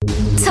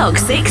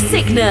Toxic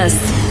Sickness.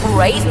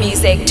 Rave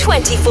music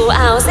 24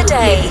 hours a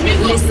day.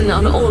 Listen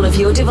on all of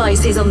your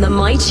devices on the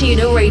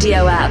MyTuner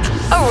radio app.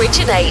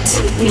 Originate,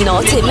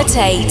 not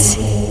imitate.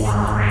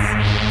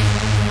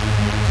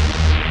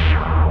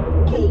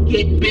 Go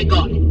get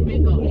bigger.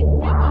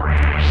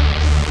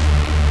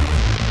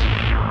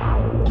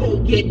 Go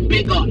get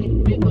bigger.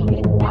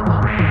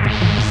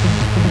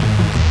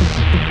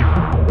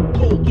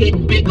 Go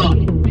get bigger.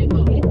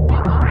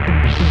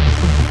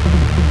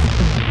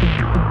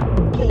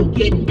 Go get bigger. Go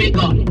get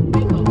bigger.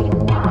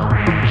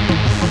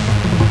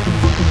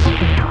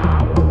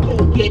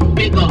 Go get bigger. Go get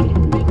bigger.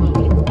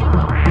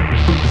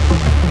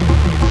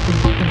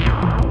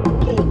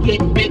 Go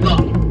get bigger. Go get bigger.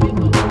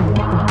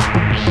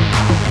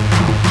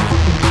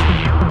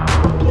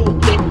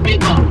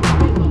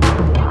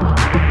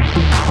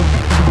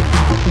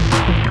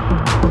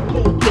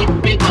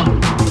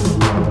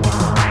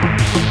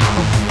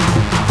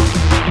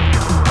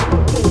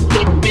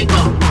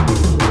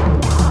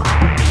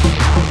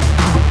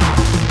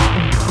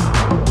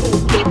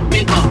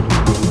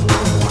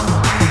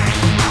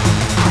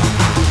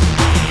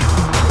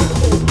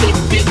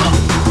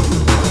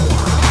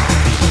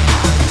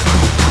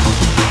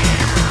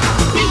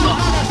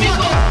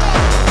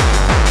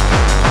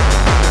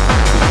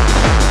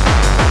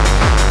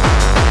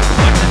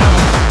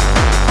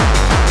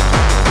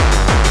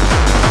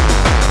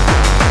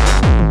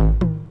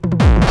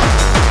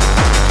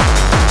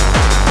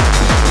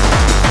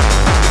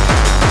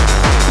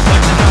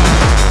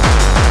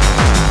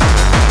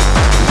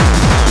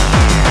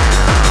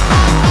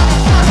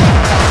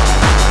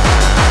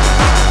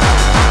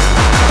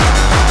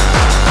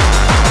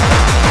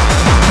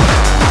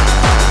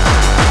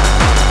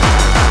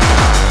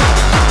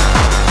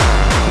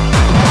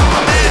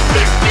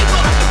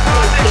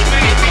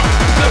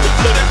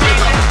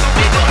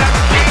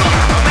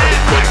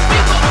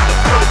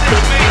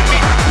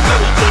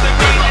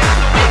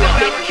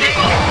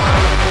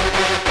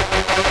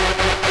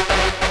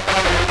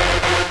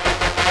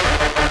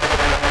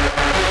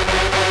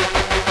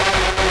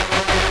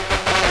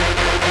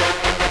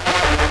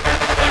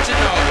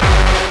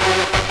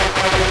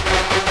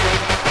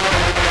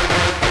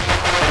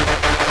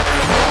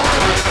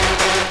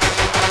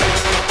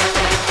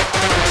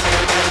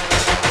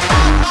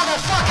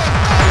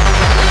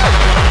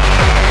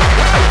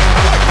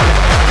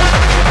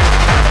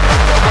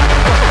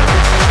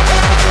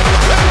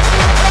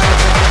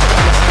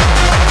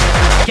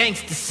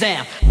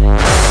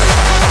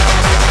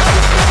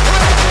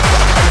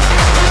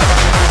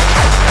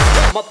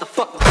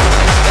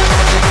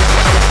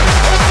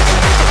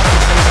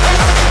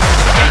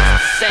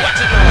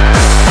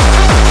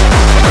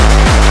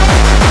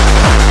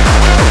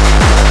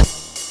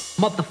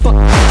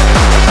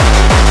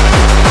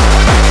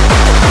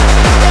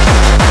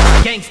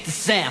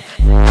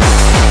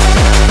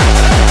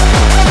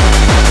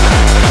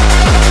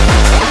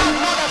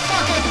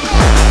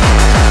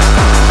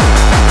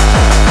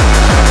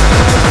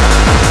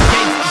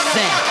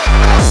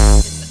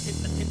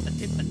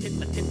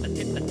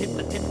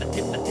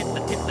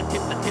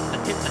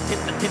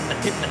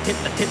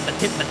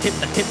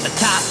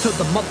 Hypnotized to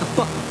the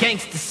motherfucking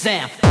gangster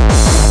sound.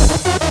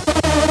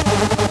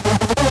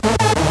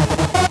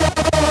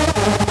 Hypnotized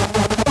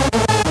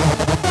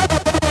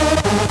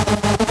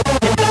to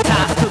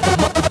the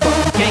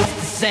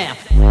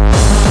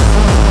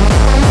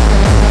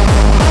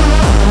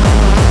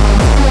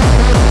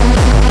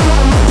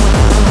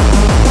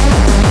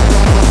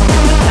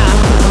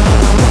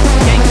gangster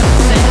sound.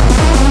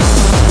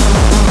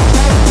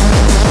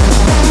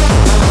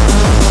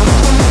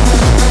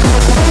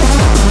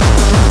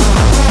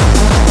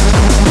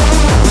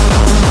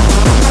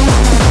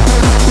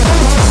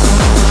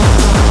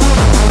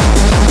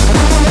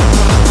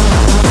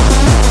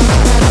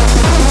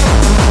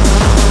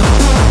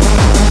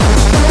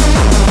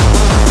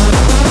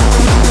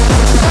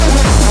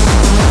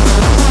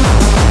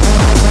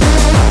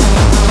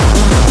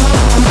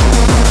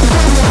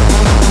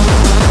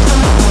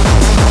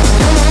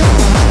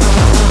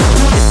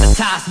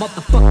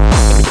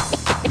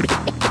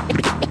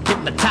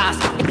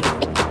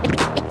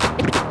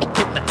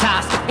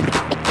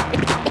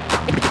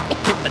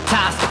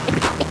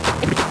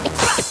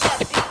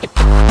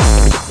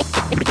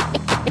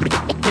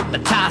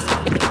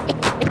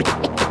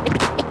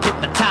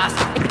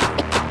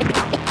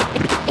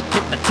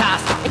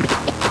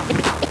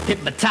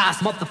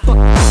 Hypnotized,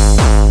 motherfucker.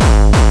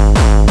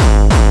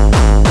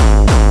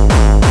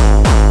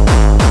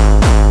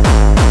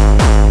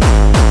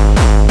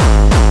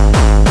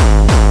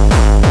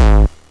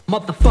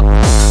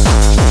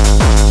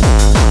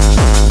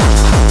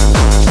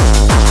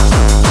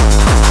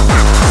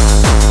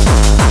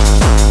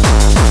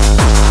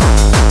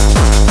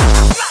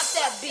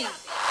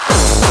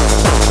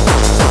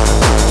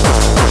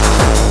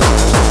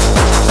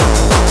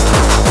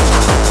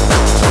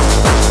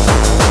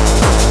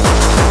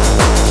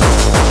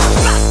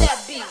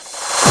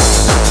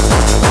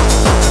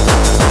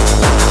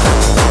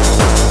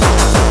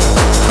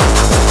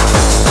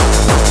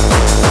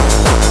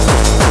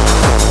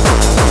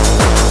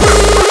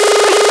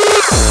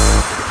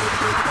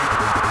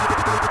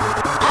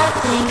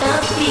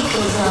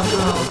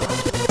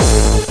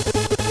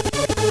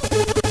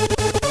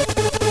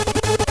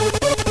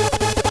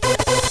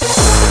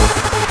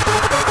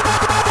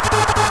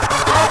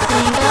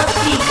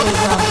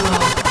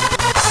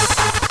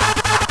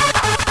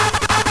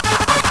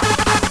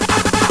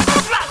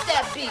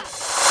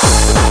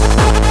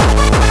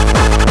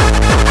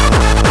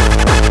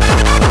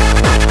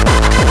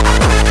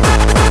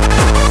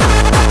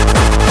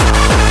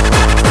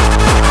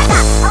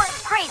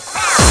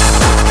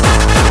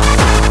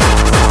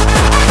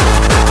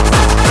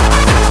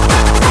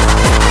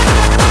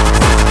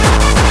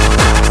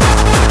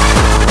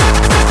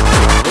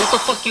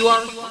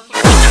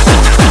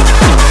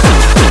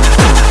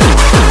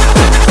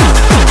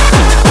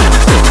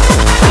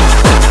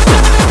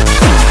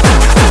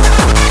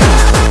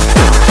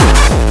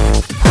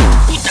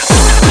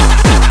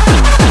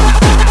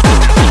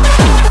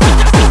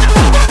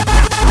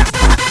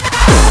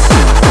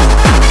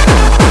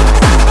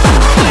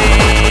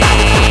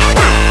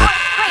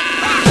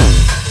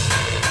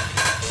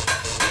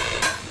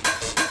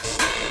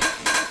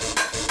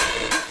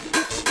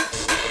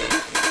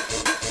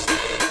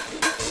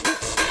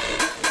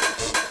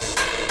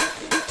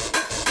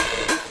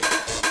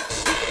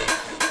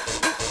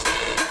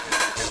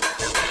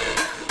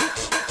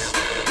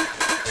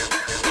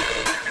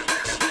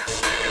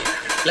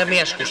 Let me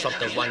ask you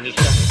something,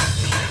 Juanita.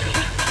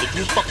 Did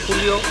you fuck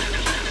Julio?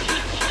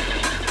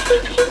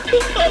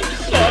 I'm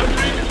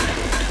sorry.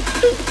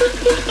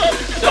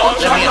 Don't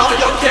you know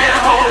you can't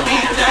hold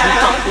me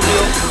down?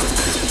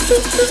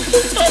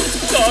 I'm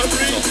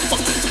sorry. So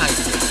fucking tight,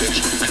 bitch.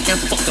 I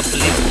can't fucking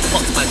believe you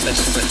fucked my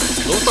best friend.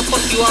 You know what the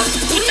fuck you are?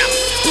 Huita,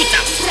 huita,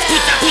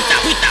 huita, huita,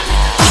 huita,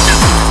 huita,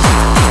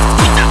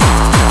 huita, huita,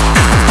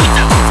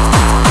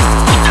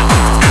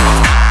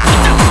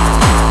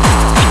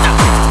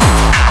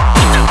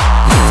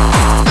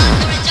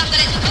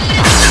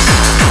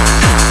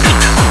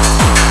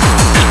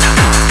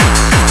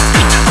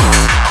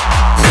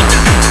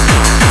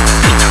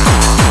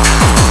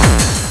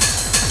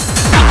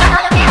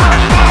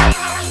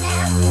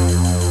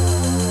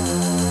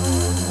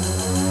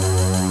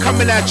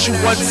 Coming at you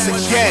once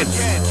again.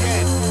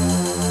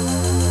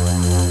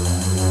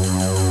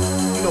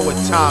 You know what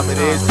time it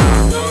is.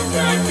 Don't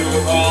try to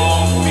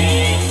hold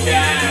me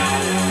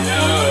down,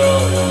 no.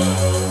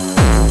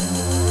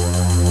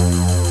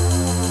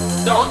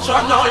 Don't you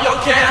know you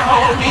can't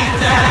hold me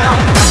down?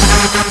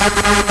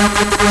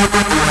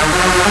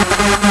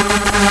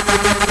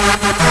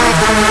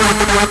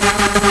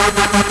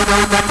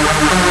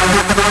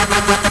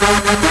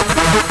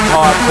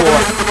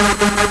 Hardcore.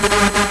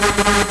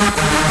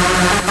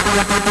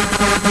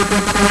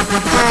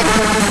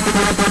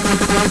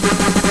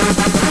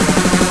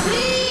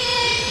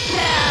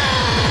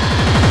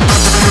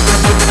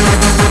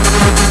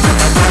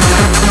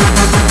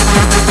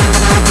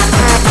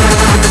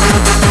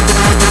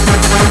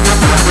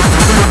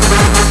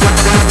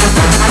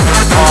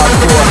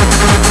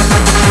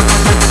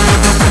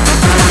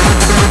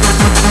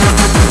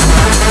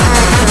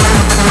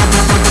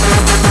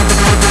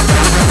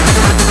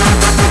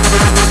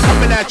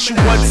 Coming at you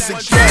once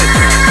again.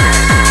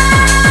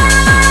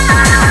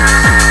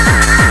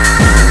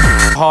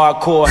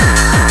 Hardcore.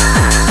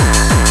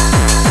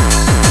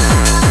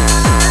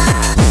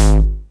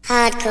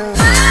 Hardcore.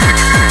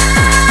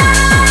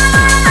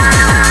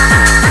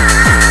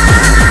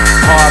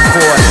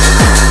 Hardcore.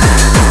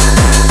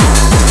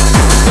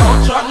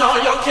 Don't you know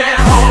you can't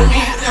hold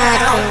me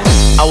down?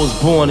 I was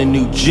born in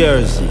New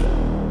Jersey.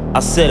 I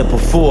said it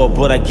before,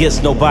 but I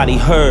guess nobody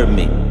heard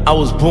me. I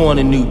was born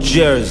in New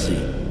Jersey.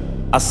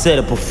 I said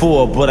it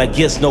before, but I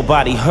guess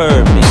nobody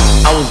heard me.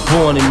 I was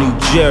born in New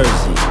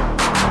Jersey.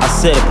 I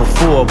said it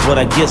before, but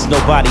I guess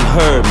nobody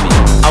heard me.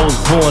 I was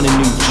born in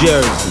New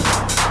Jersey.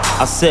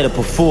 I said it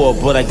before,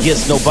 but I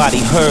guess nobody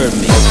heard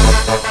me.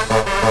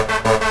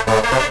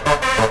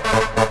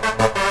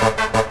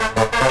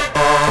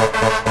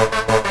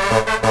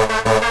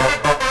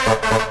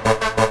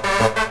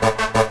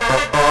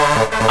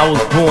 I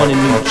was born in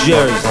New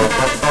Jersey.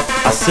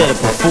 I said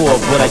it before,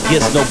 but I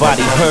guess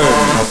nobody heard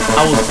me.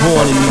 I was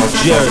born in New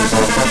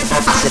Jersey.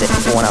 I said it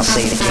before and I'll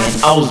say it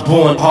again. I was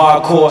born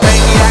hardcore.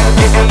 Maniac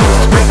getting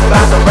loose, ripped by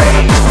the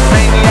rage.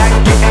 Maniac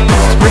getting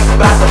loose, ripped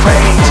by the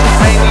rage.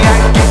 Maniac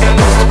getting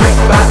loose,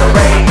 ripped by the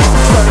rage.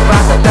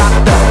 Certified the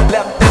doctor,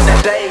 left in the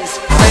daze.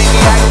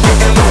 Maniac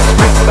getting loose,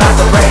 ripped by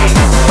the rage.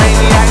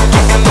 Maniac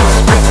getting loose,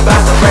 ripped by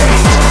the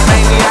rage.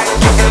 Maniac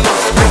getting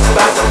loose, ripped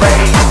by the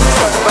rage.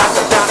 Certified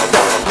the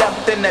doctor,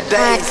 left in the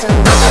daze.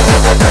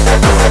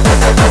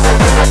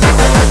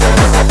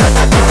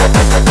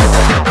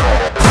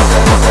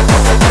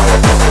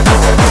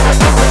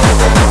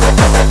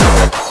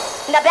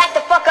 Now back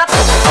the fuck up. I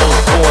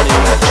was born in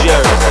New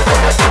Jersey.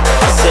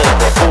 I said it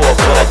before,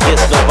 but I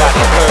guess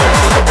nobody heard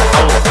me.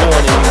 I was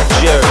born in New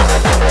Jersey.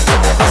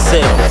 I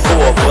said it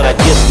before, but I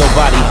guess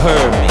nobody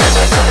heard me.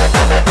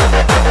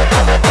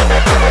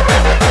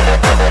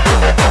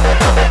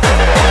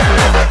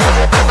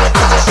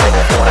 I said it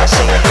before and I'll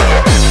say it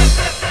again.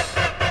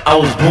 I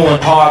was born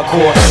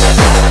hardcore.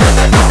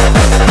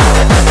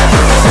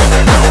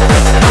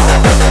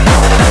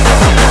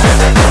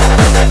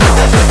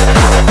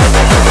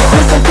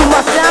 Listen to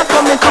my sound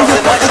coming through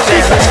your fucking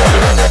speakers.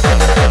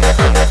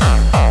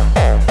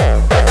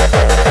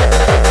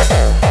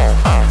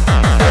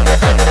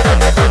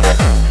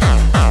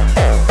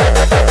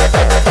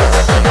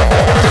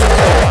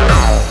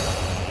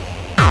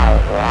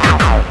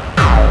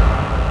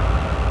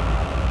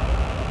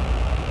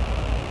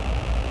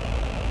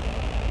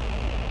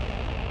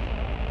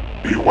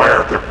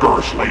 Beware the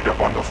curse laid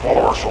upon the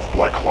followers of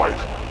Blacklight,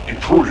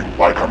 intruding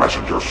like a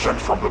messenger sent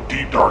from the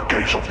deep dark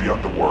gates of the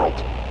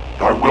underworld.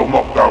 I will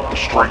not doubt the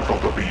strength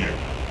of the being,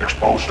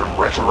 exposed and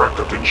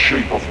resurrected in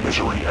shape of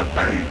misery and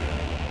pain.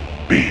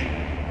 Be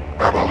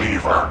a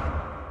believer.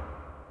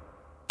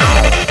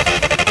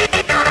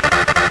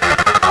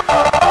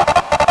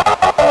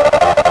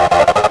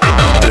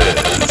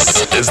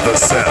 This is the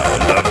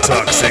sound of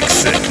toxic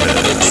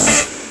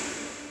sickness.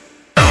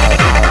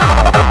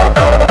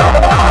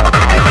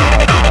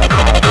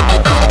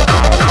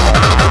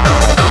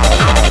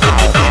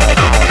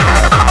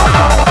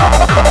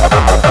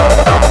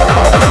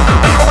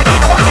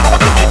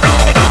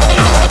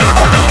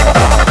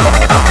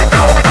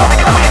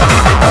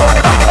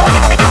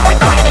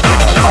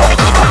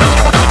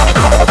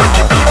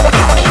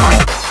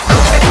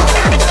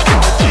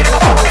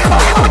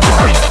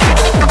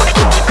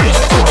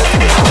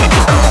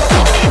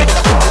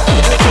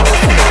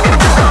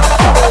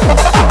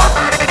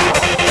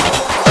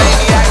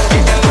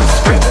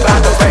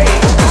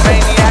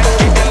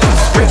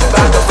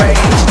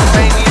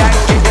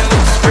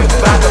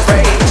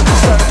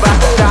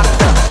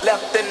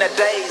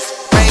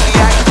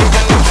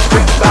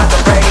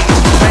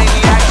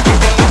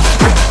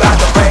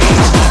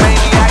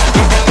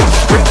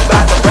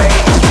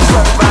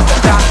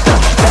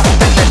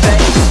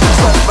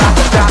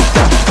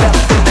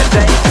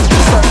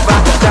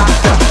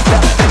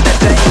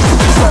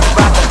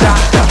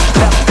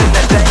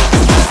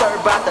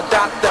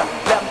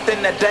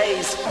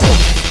 days.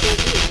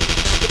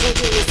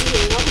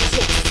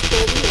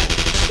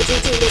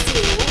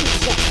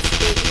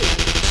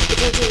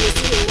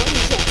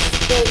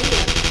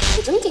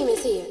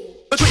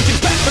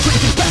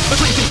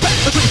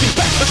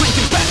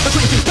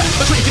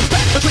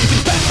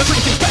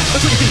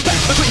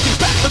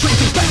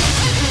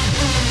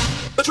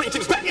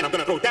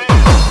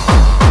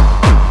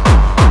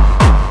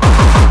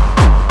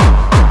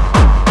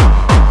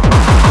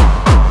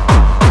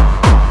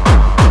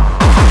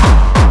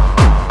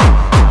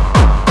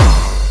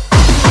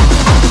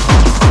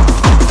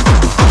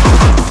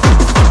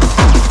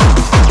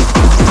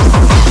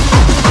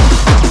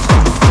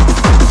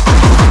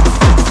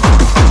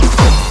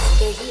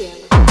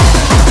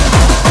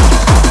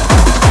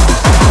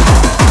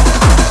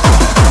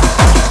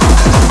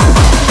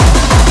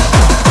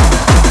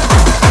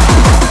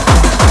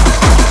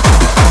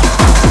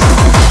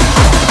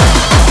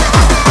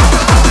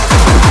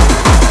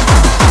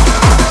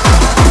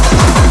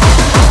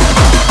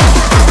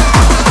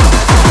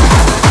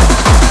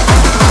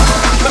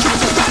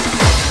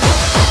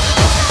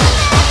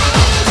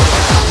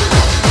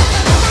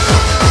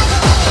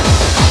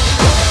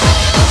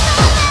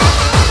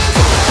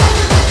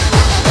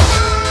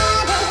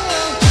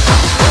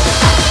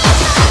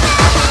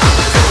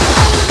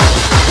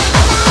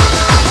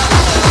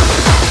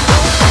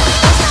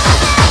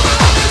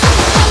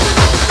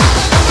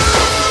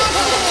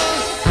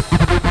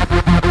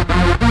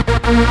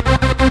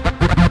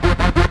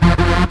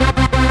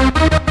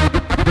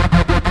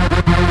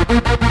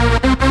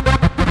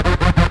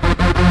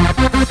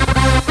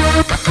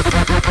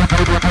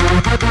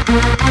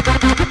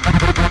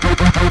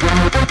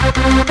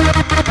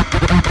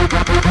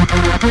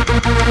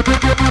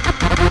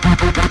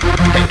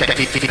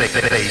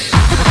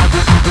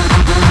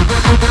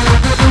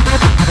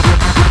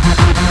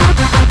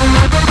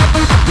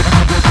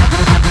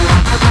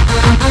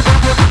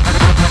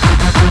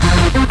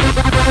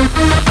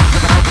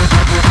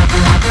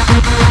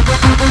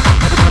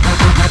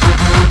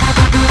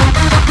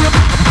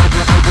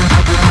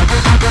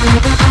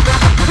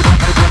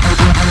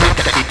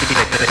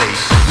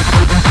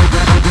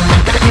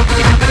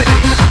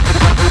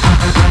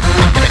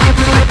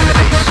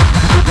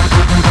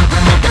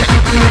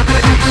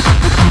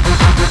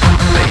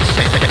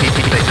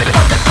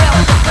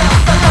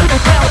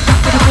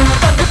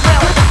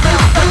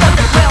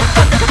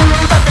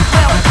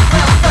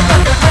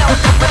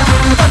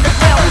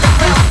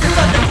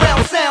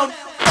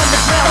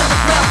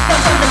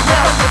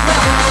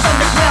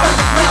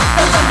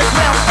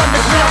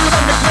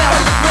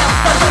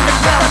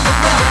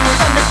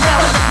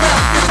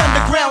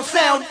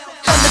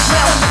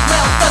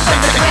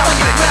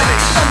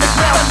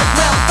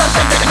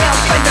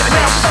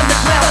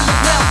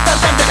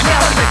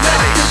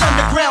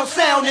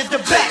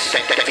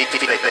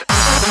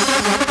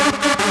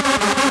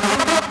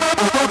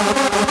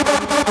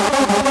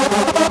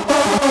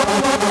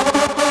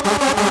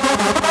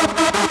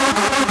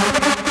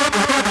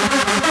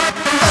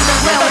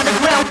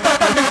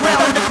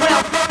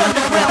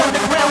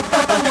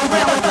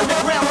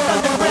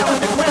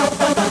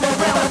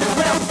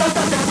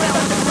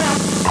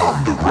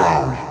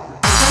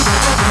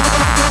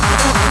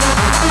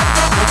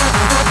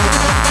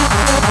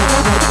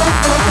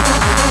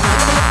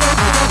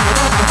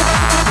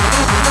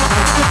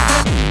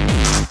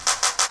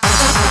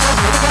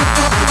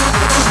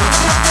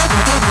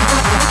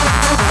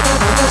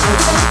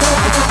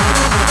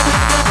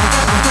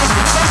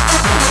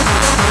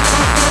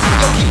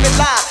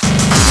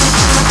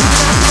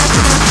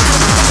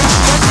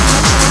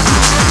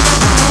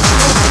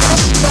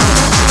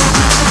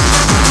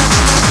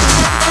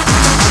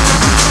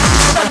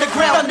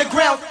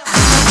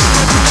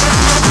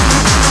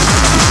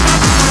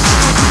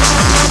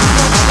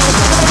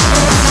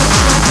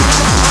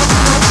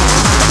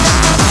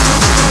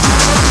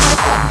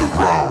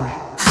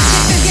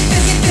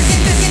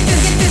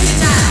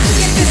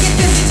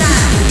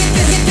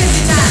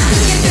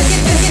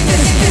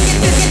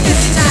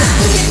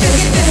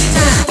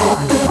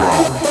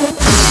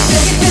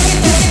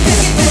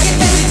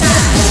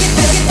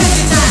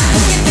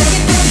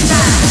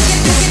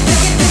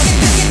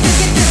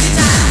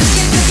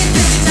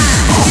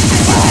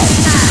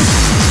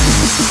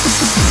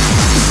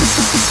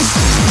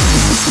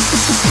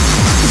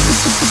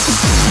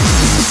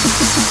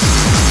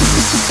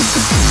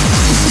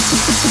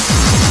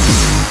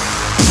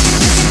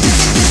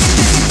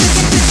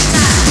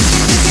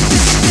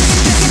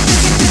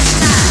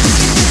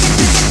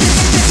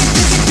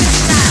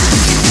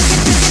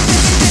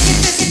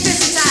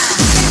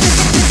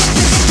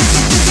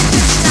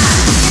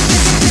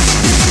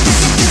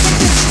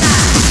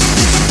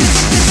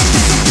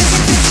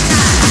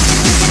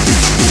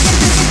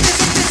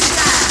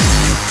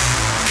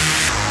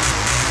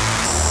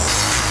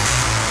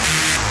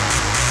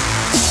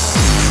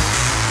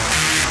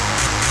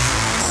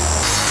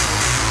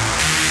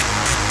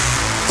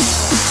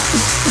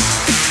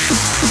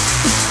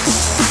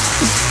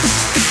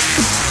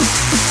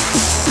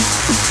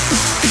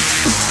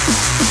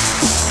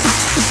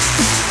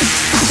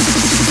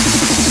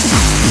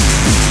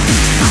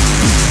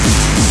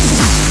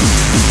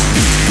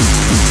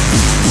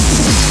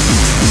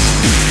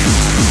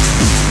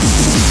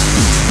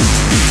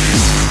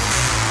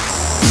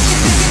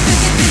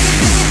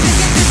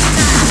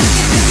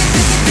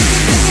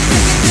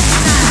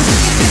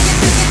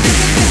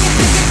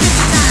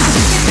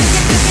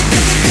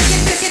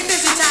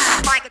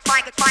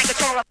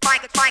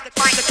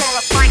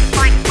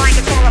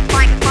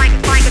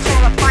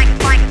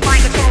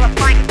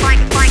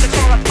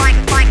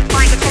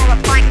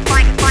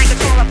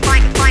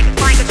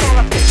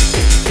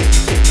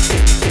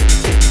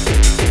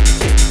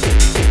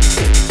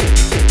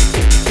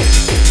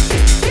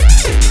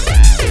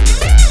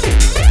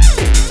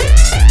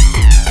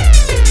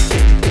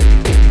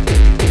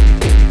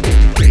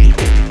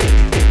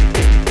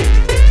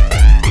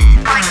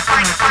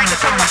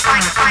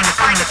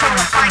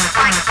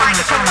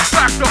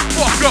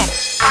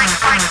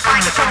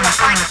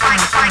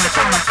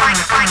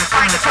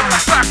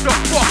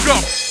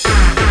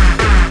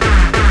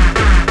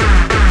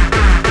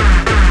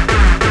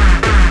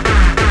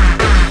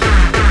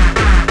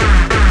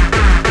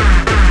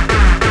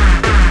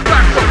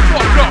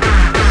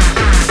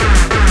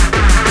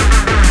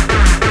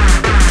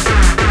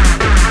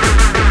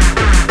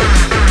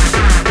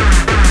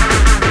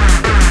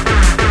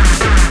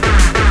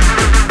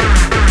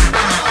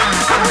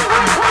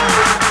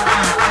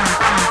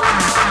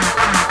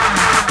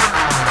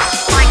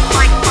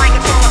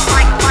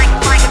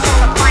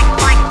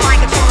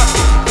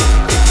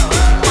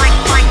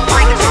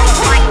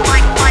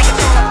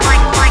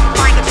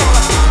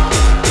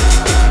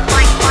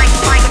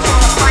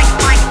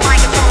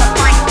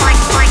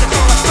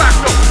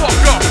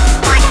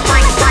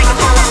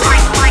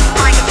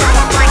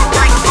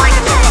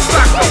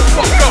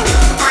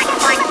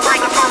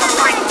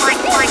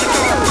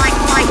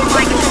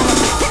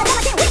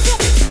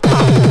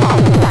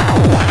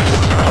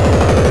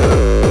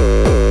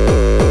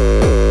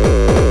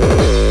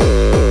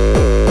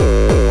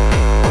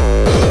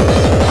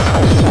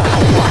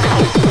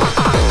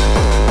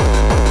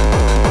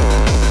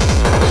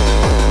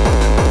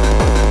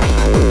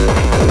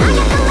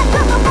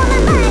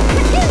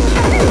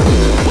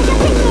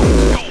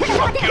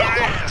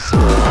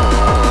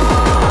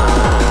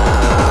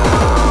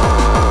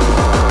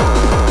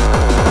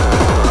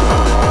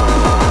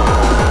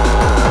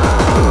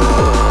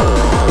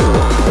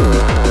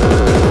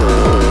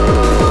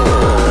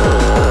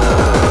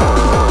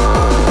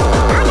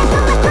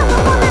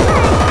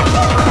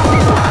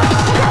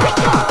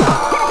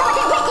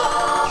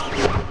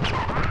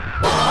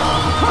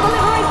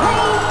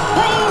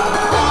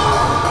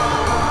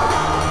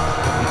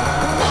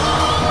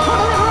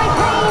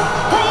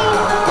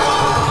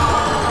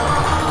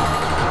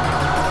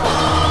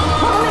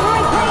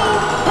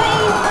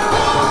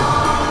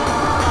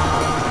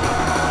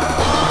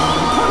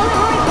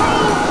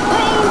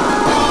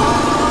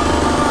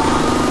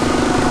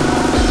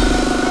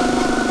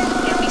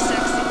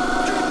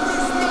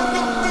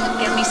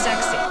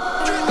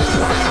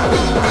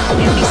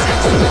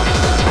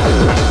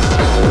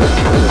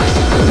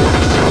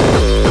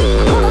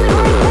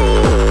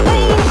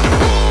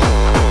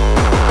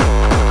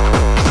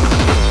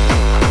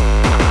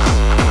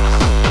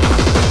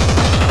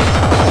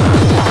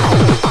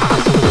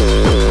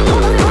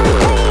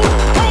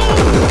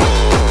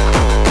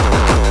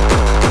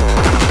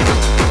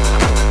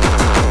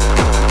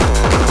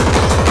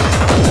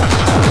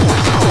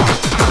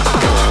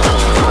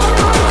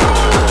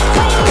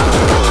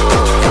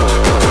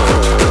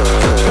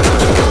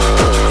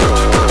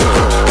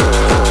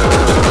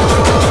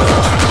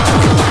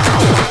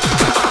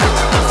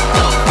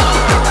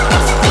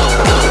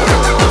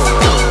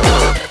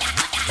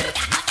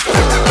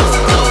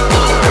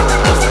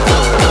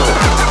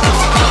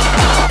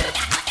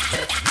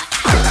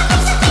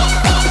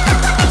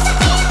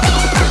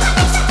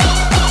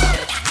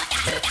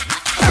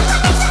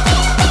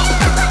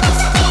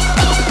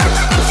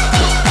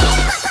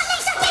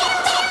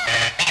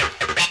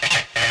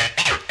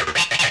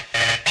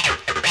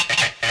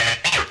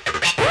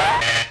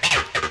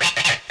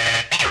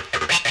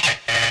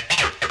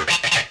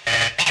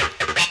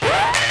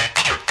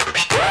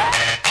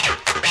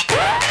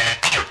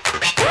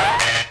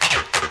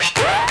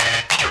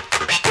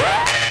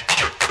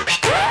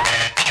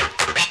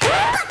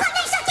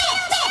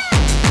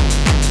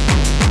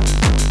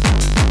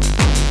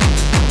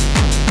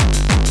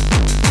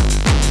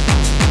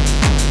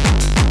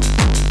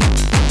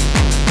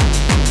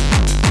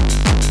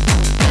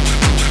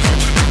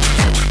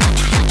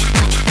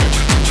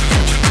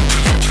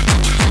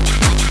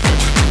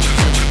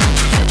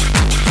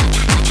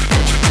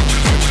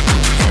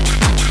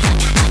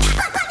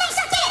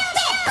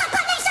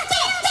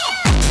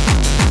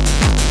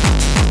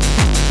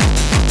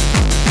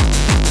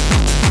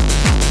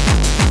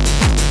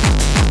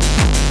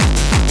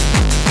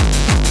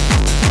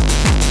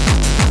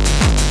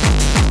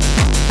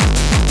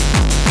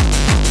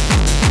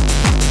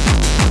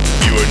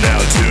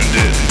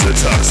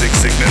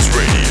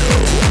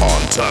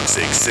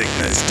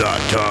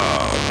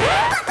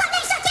 ToxicSickness.com.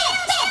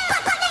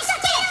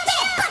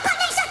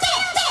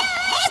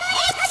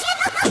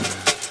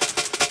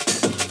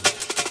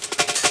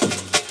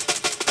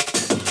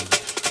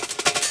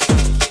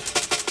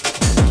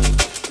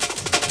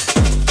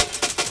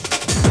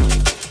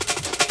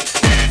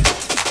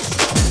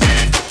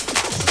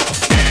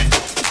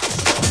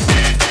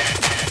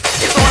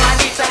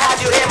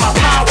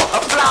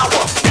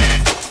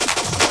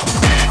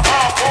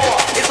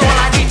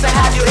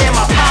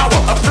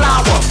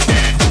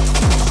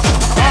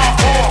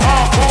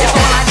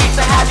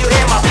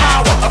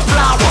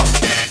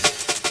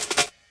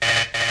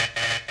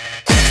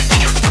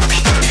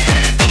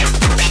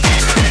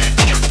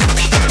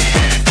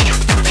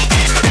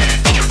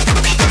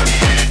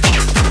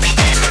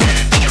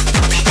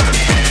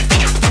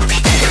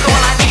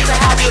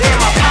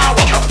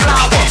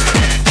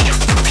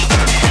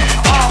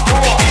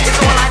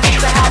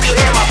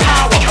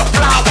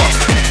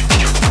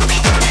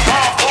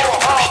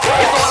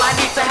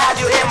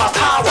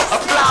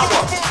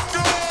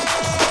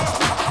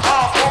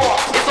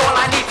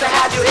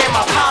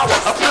 Power.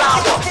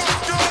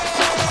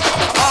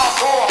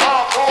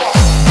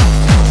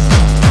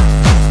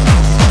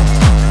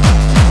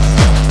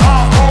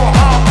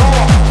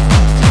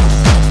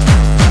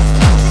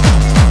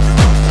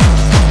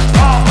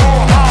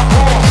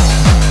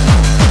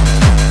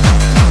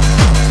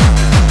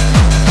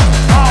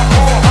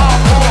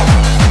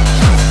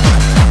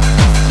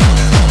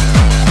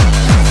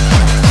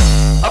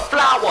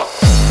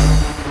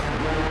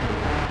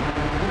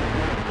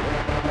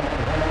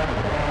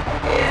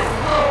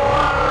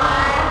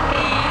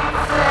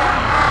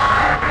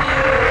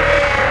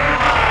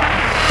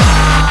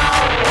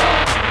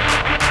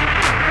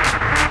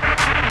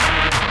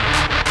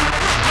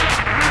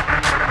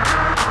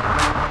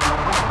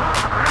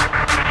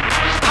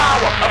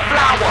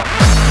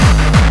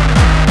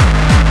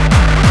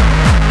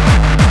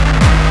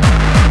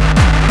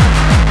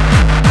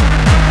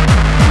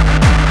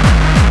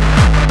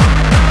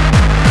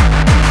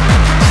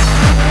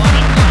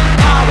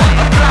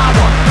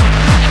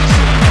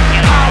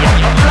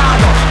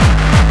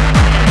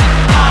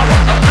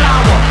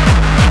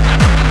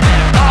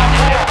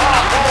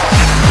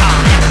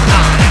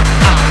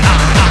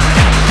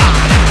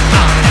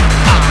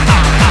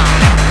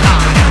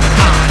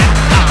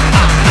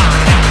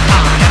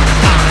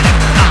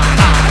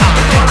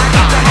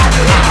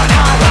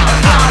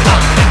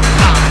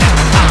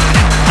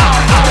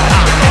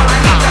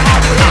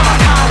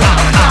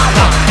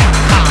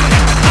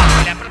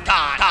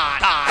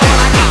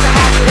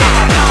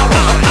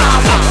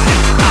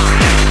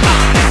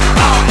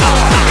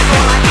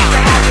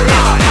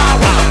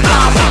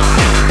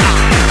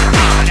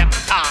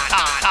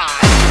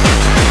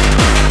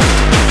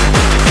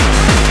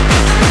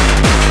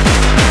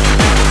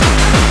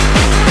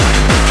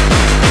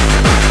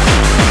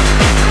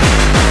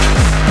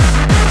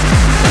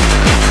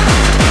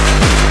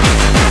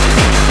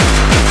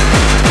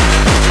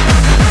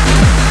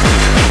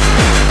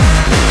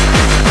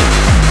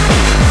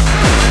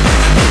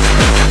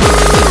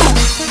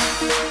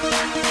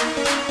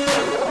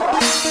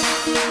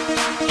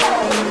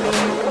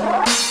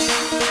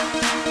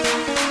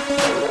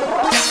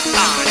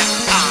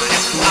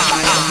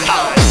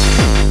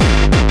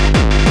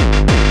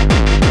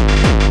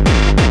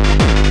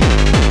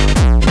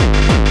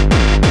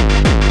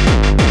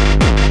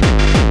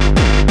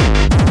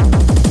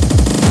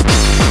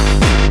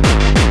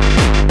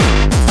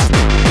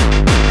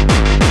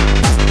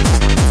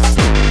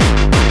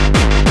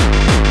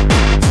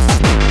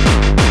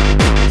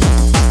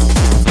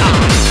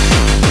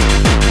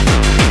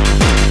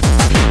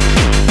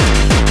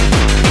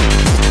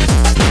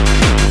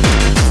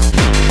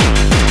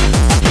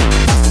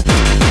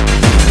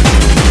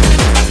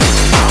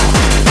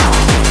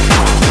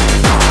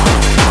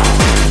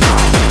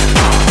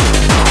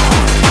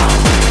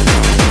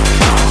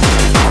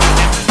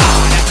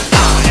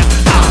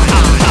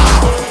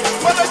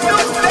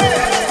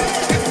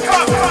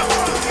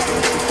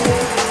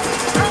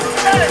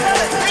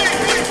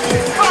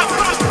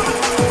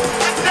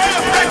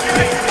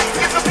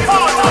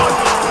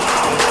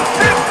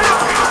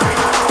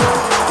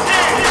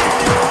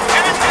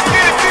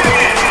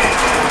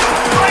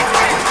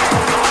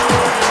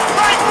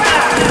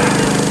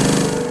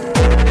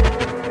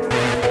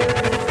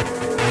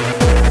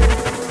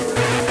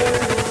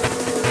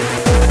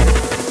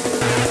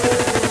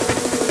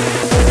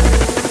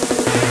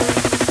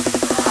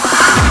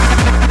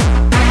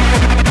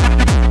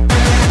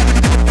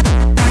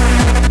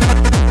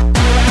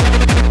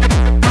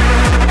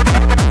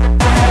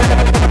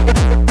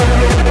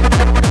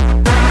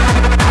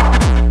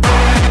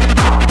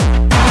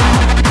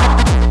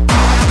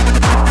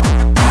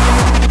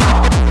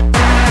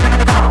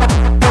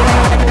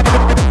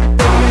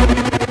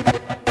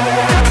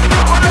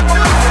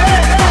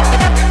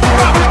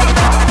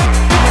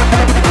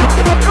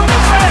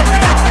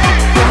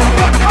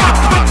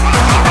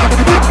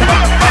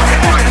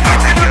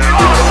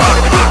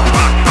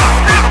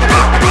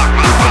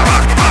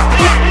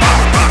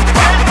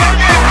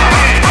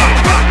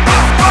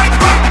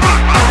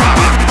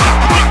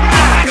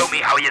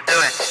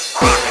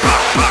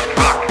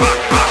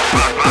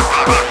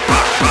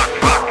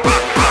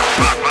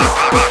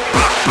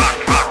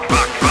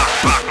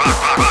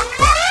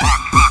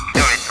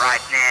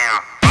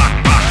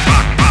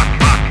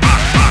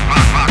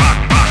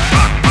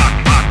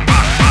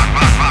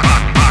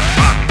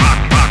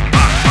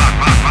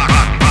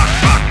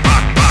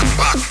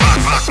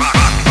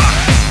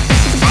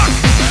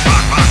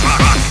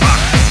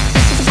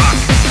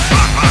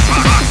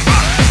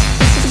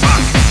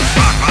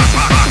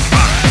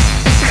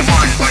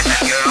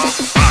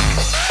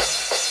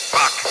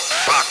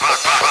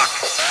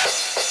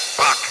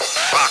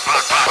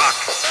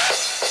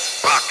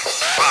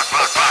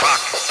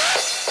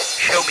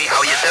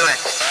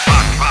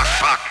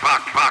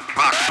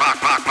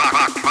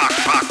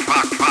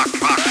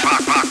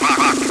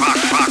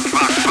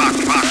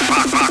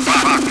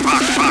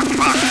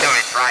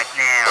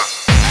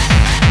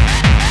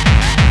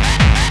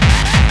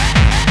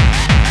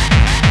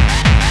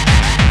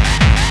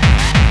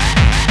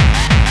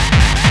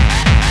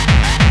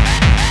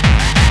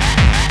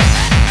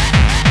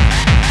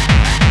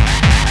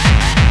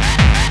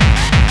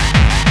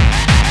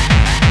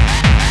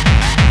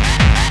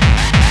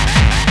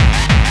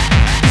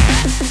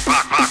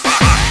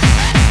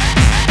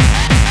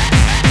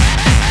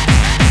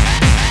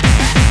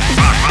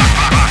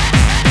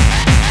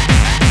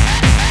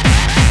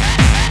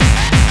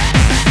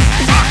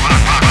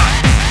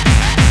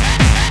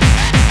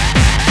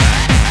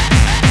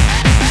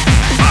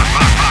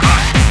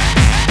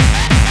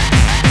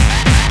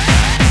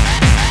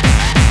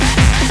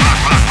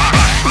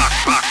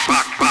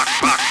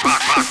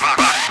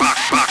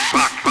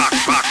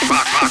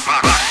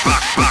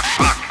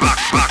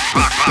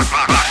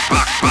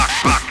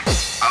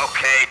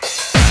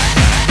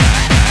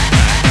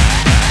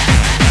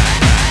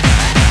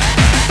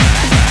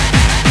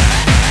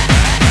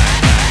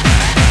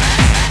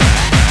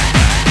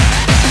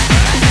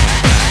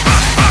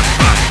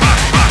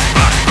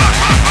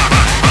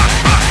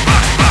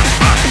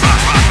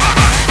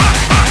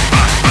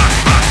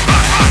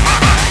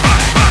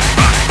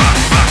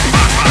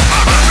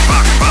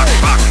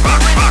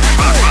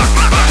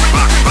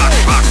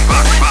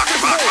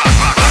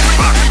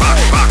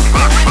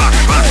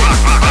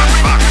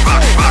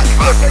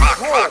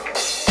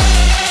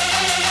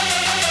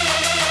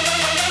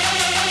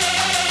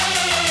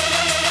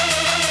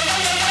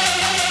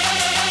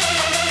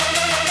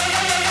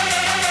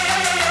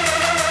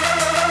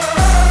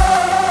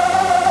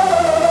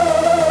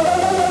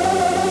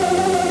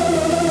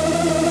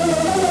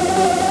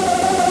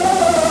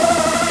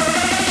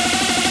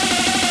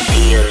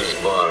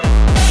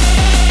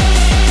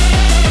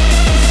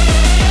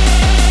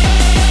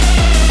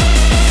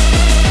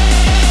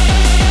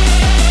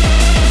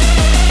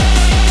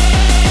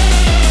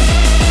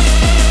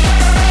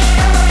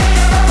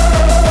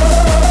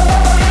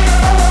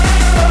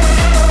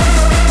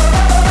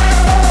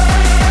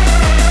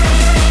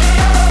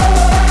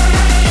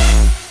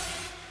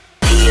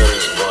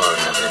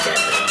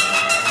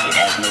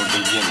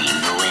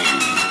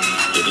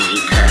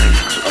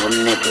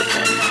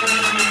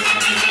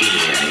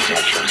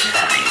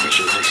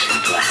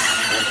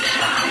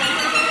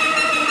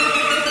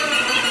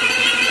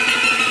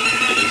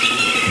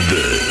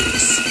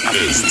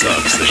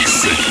 Toxic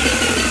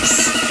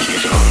Sickness.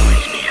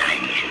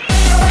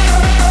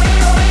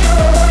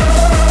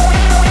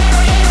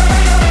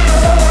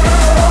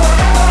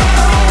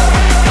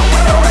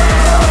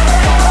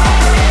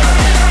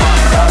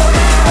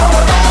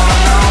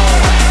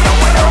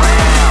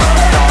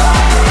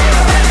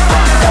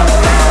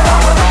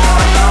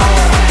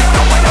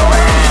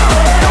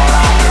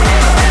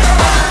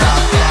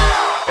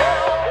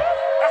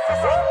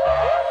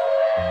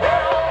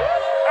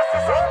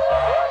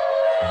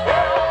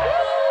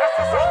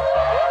 That's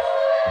the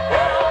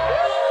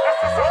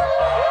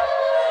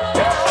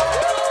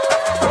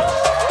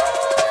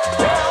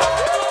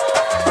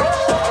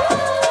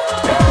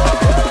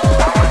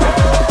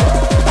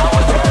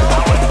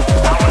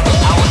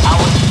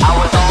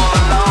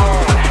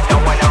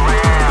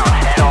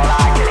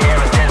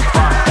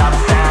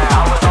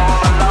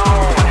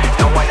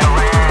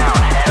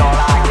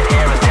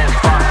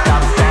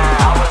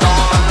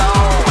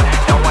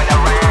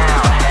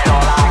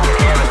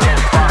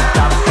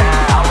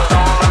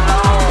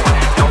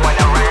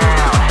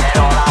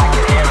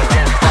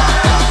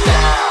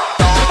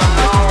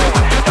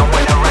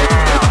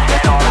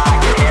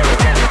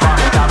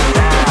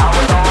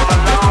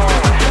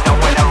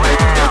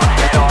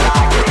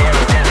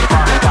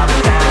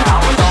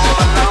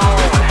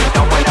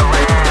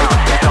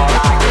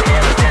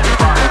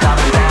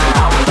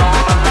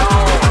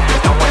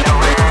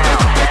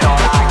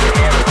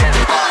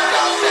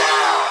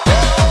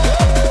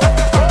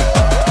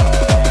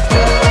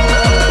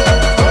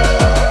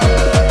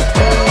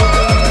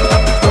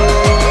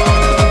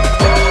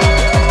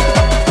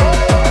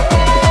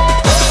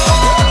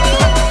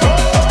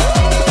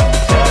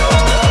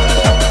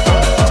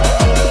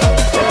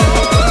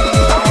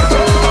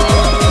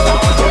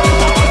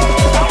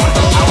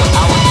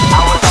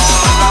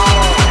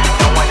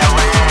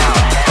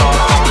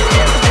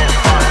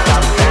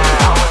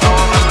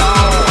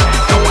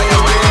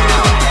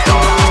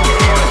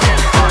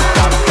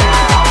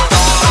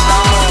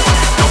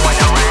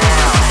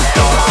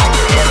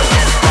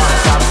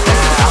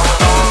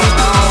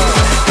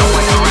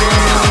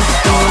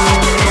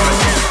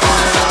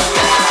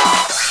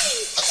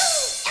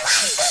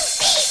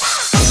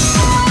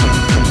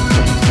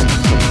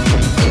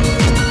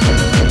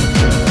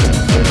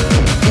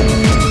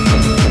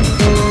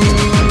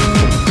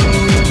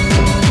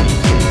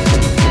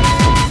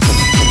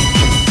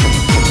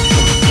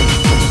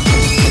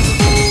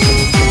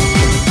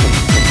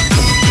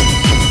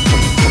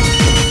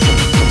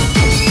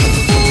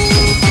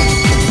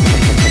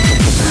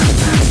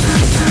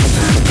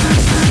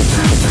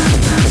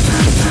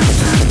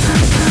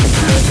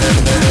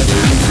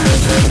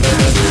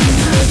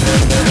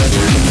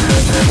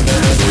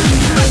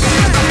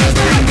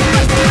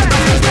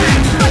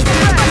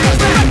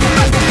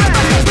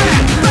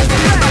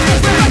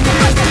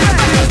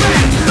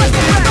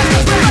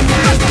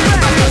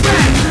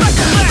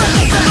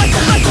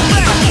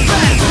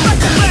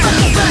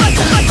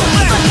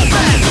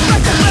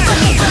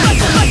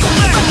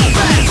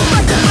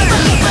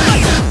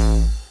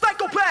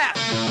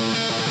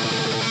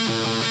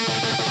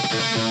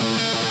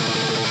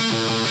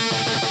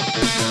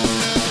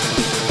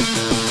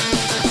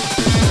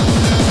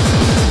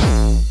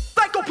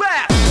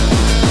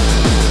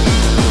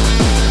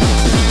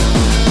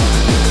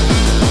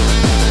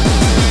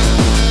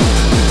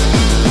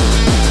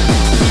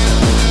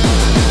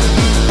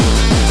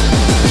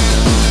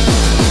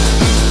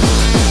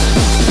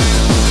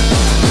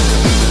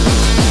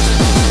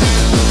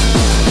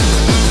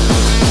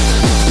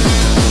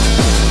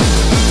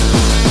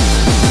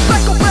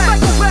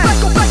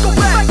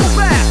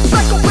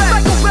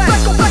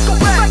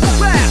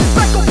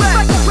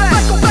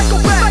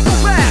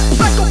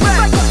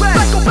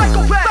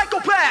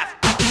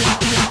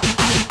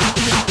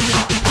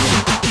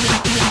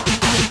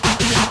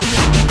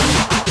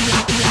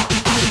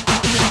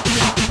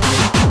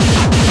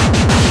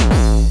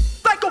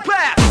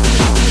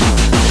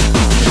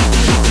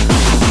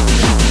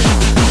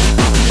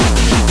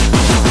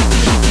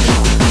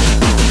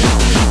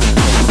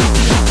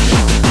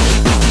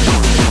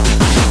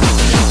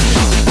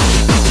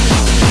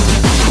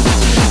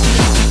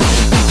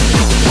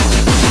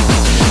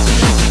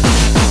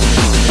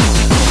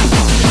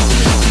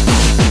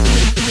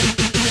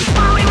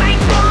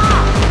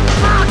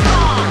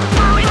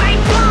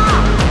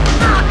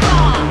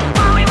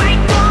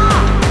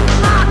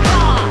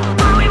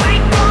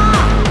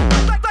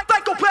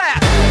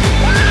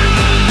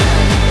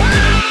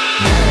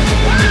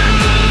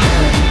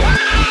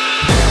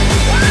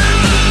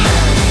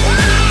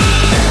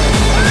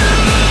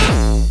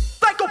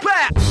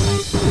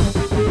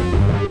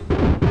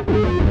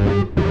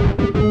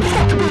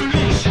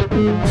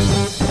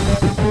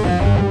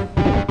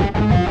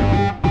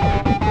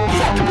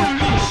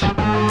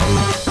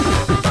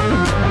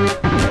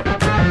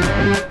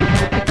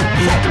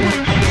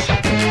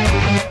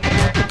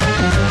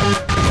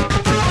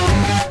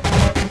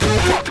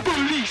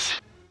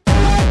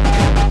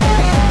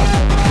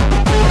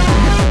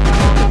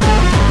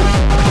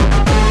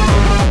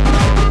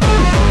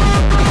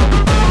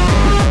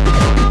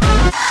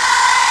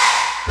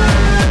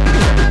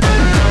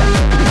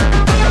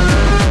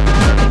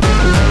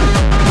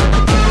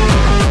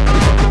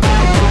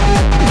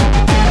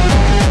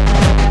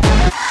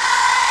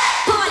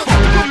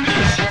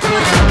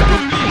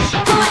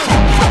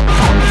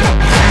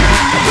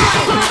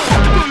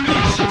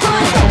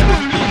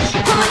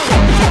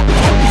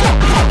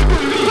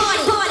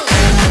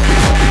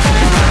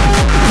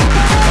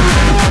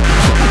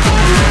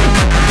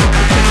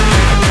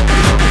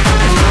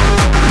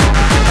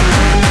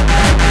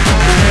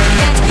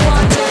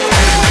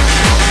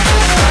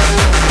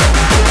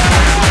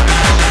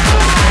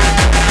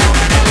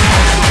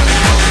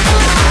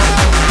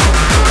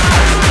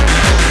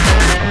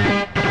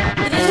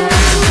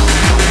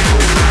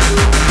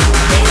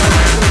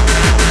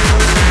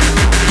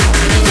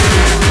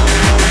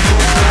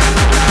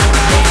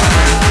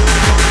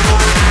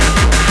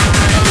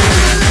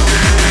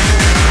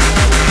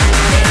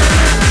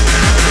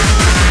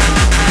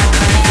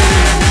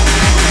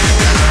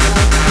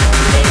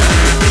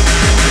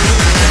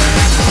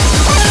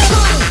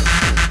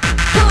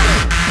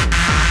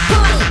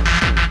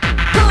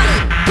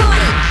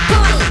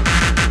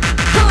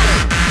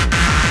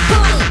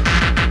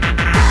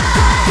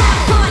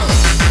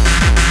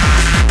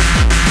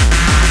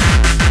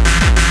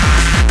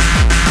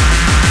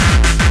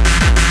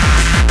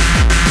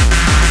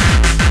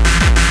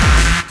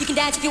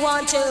you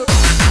want to.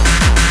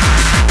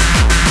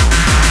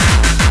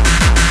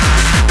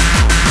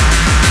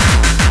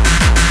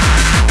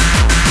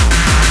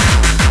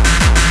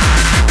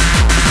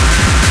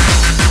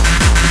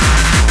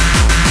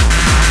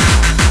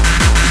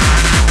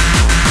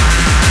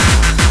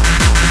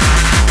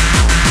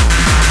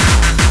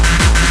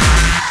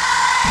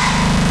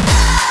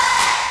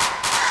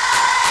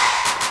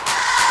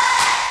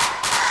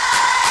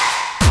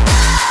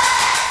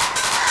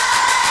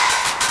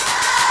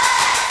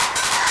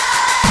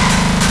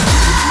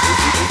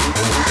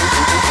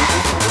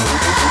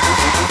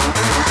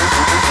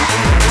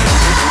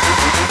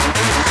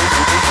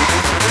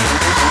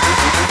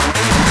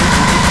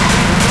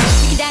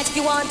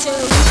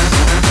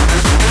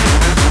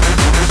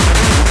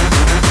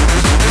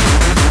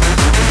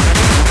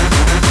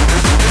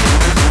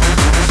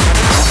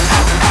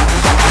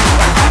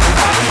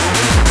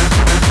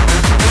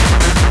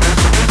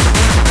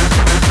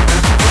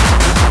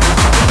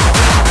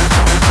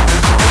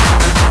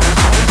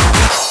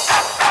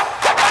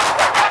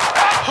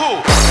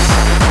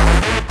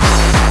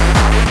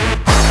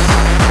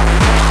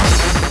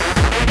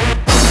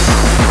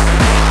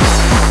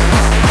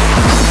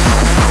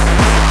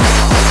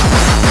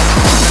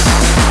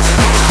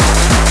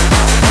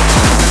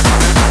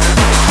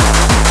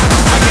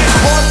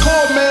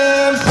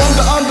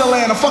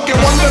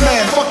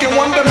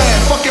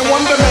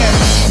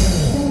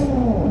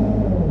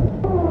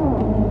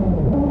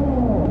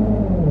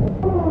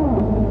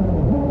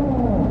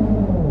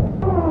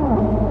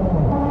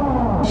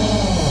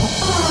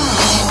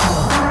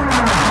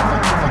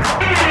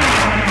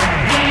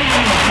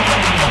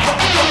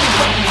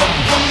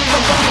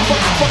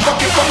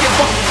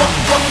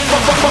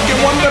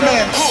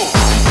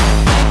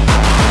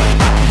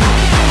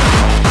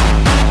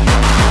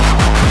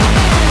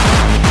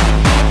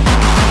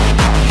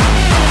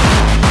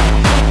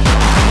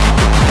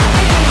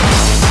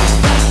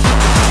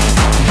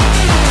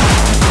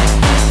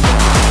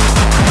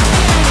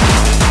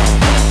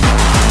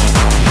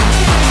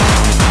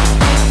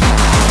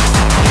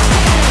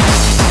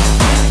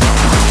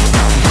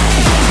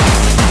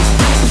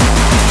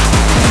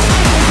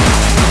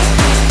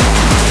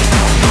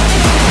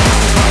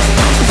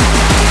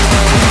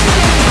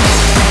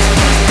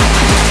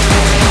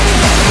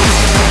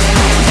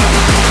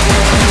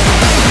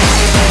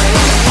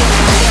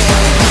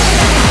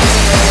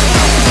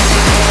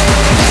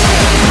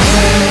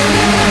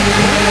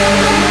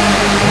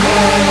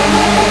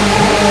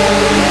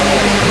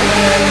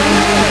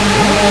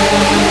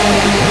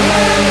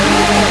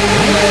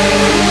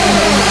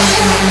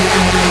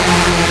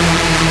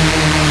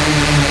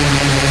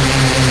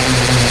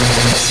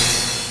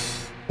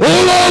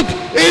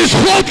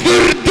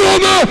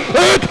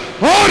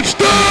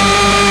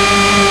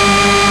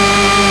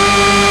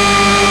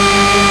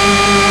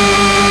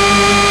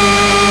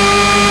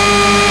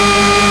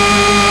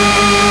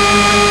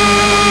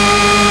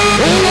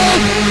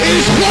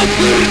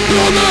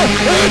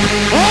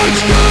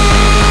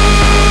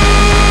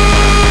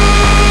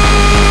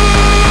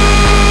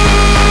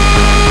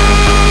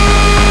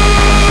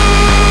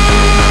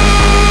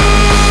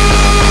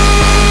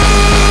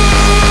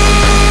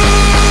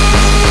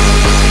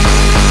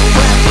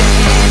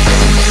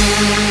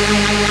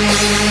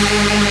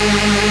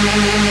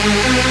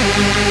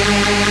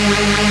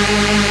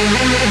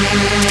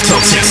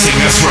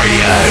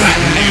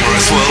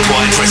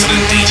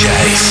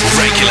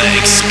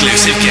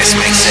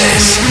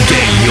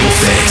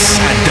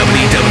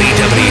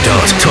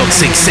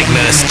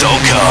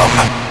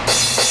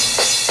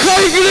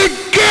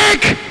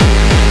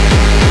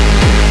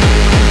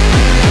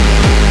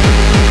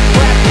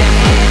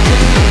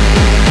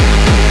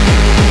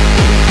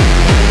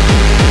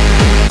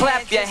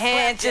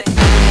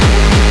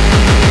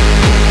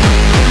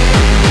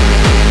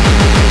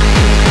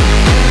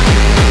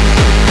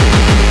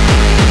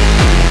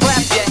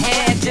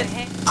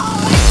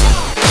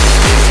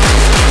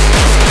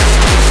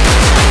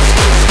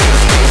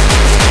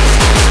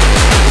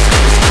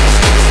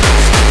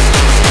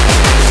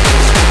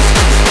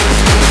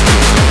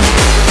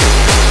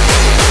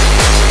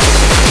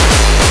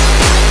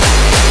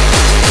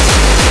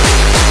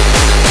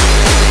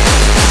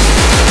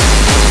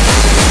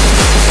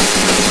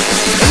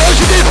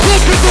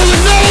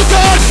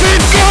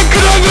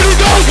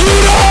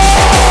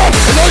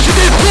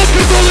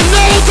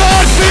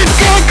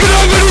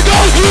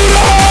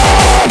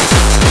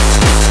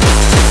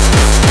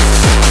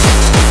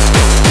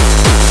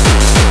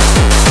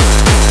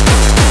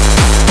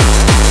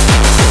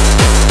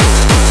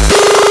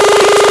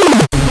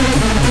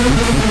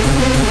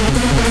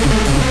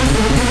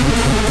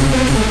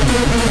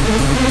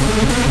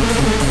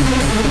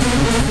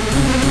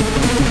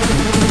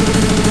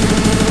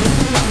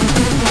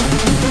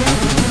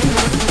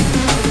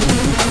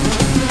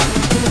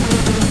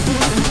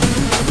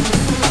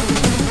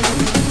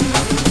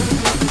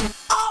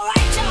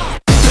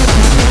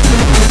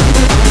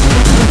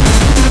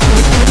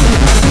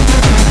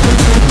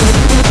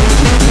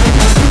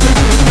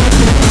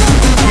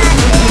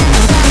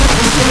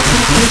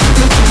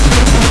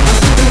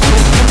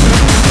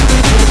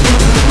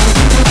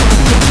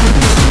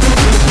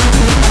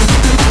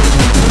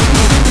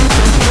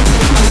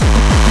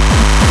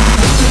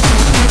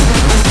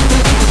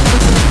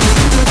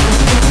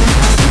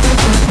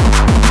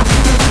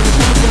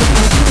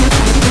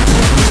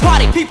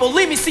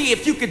 me see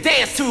if you can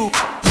dance to.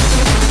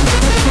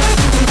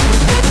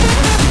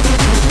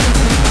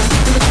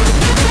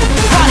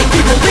 Party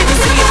people, let me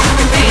see if you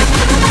can dance.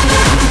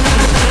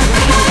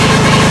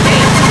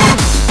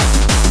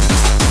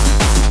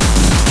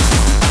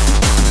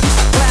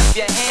 Clap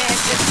your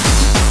hands.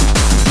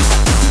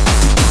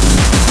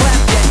 Clap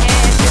your hands. Clap your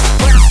hands.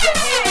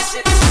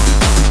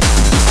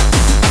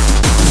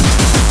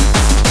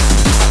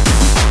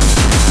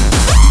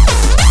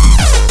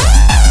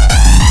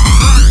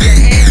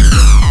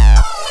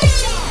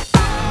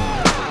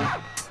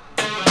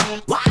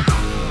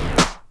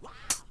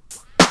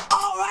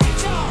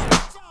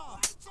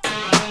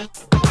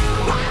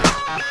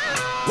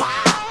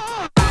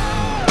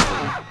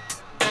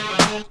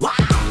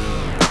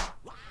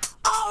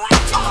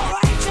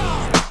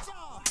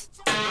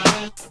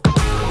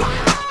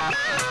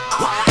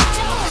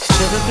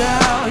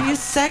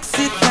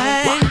 Sexy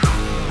thing,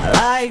 I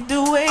like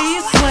the way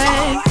you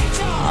swing.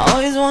 I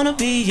always wanna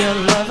be your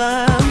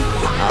lover.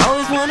 I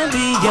always wanna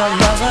be your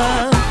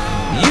lover.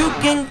 You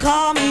can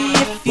call me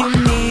if you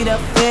need a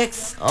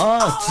fix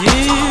or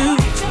two.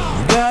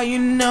 Girl, you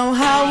know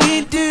how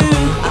we do.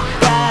 I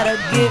gotta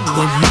get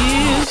with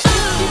you.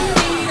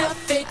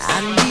 I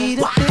need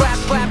a fix,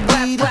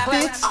 need a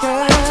fix,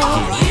 girl.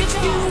 If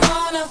you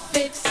wanna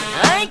fix,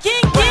 I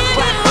can give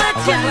you what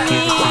you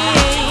need.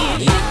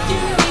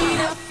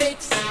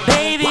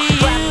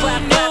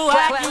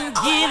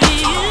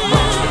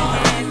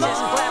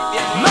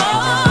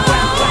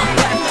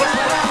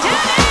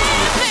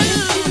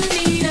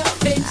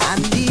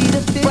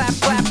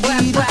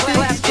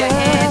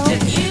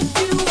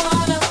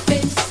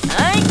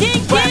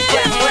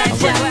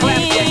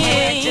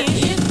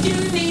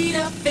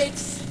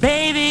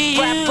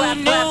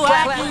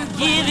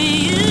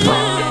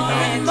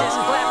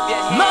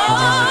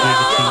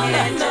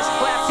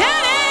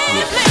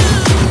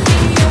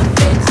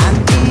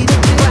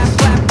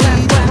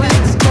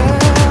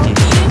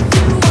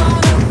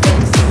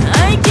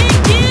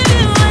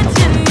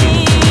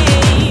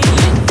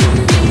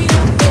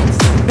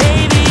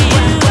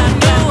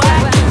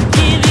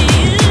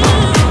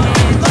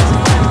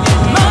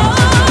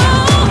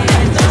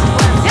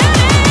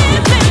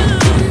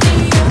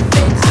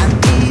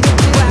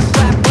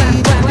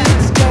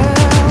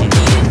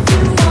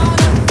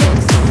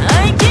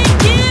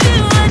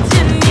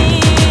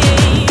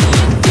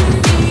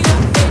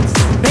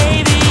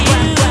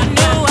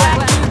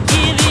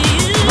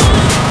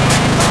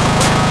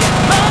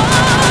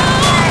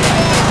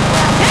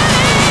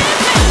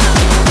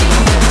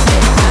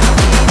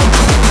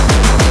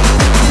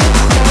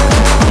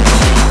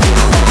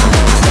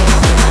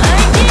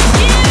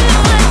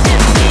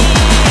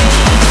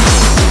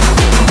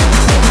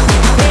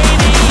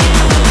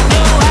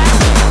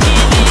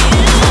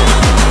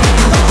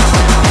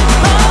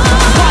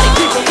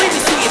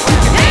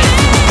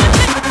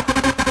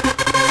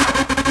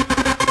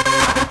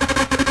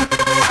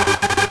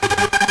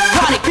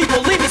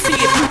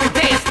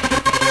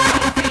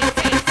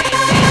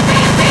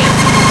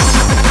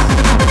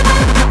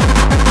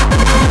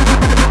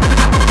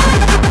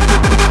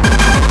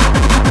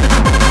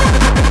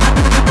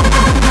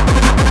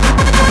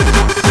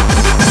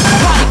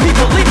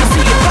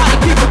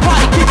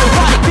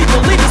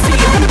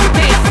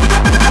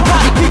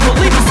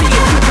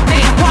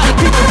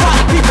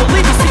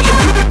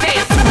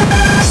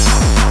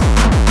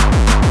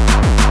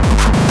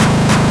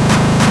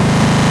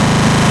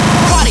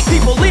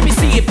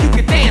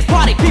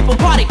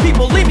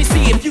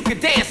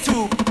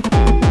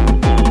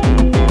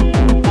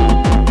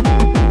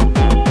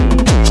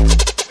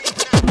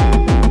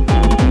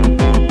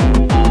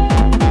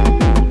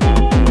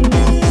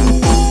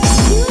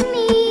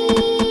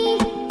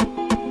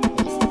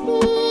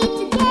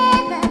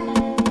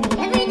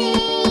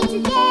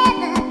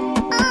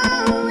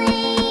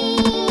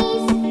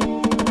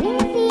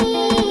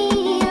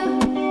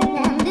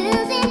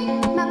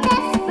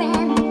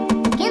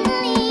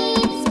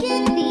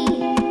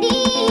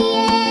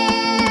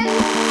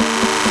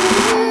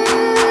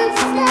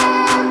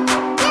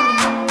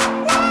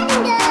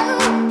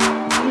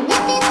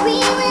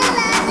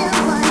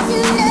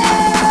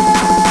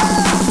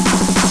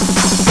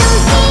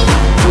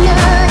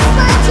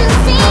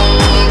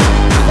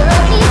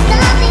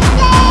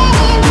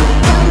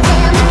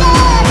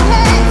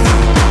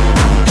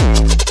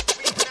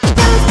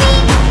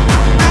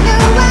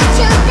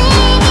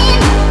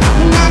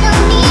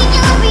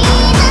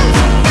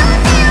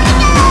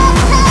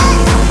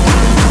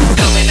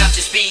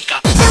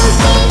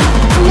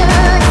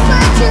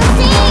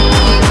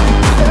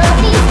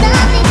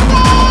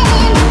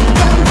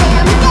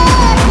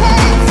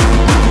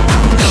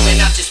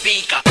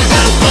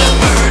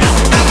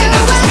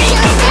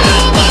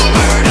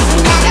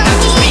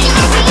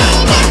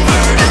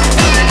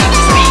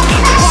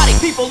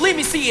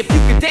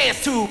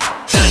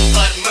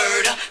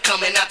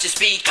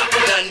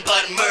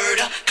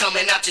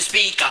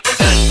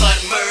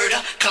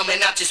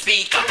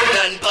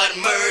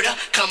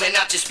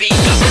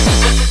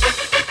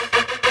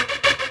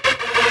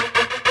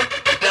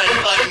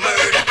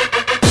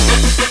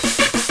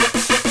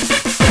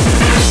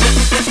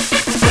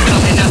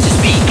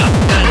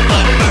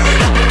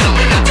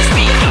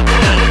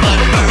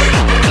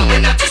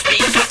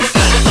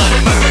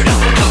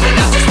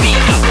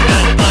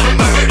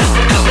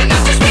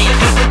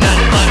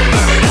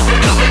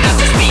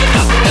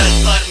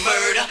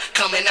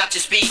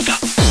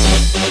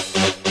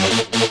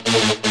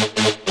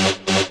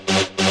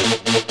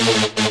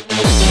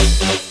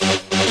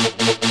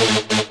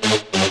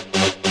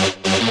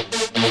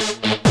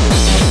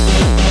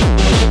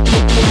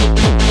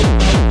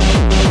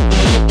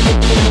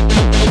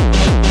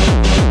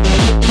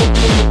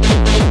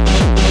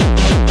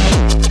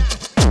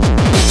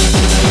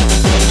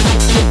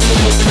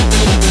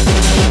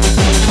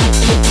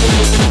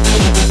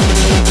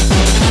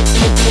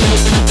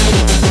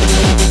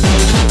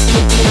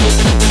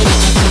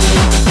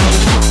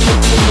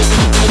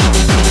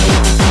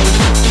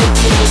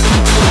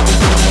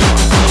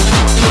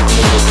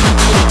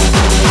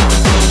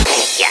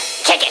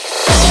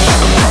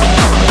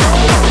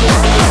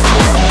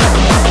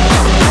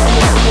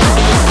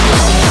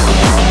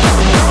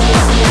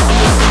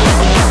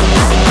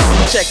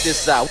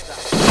 this out.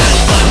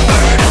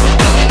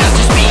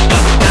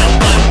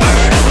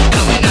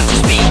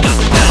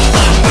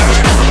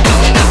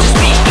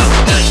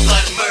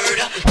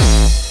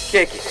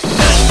 Kick it.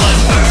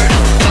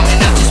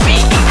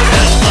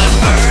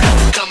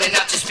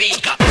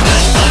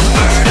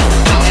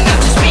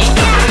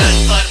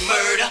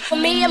 For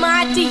me and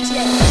my DJ.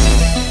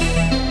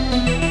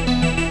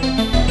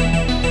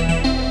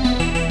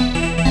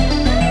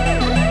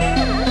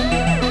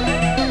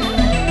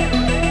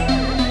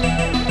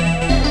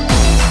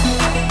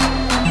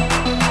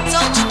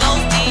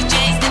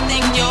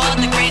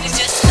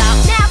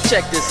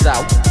 Check this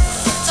out.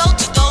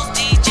 Told you those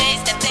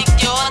DJs that think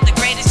you're the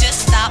greatest,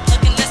 just stop,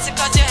 look and listen,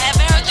 cause you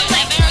haven't heard the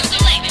latest.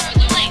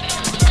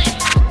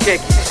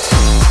 Kick it.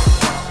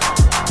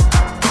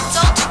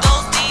 Told you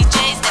those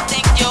DJs that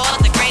think you're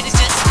the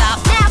greatest, just stop.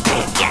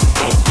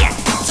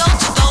 Told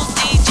you those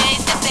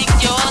DJs that think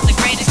you're the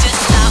greatest, just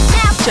stop.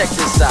 Check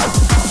this out.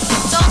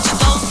 Told you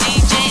those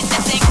DJs that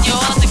think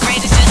you're the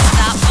greatest, just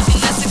stop, look and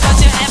listen, cause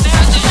you haven't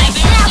heard the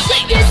latest. Now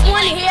pick this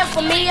one here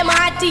for me and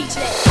my DJ.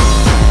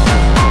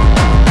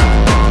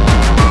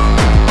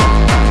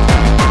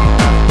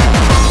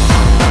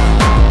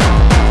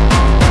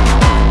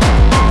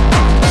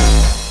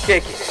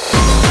 Kick it.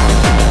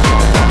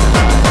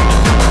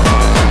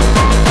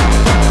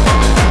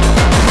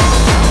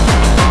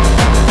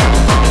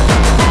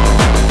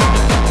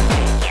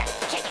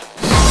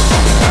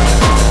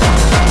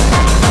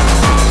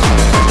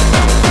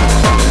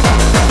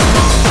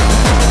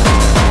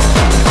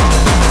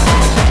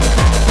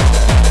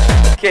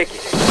 Kick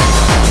it.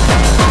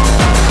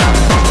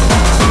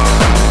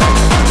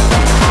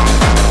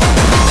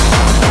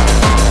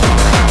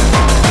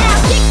 Now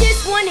pick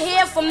this one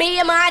here for me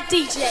and my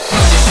DJ.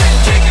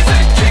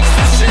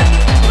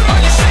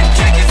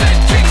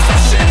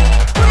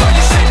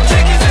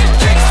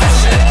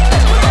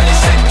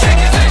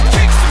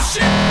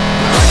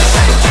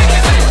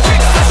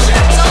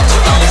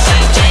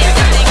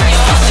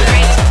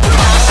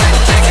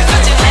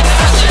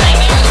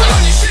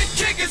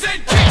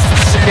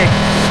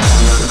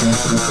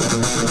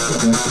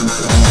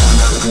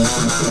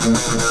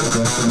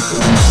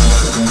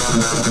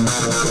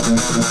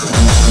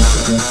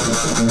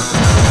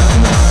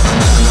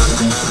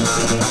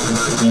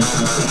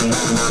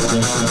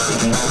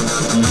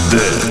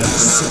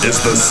 This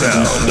is the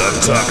sound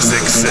of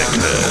Toxic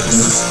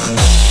Sickness.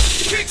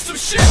 Kick some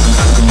shit.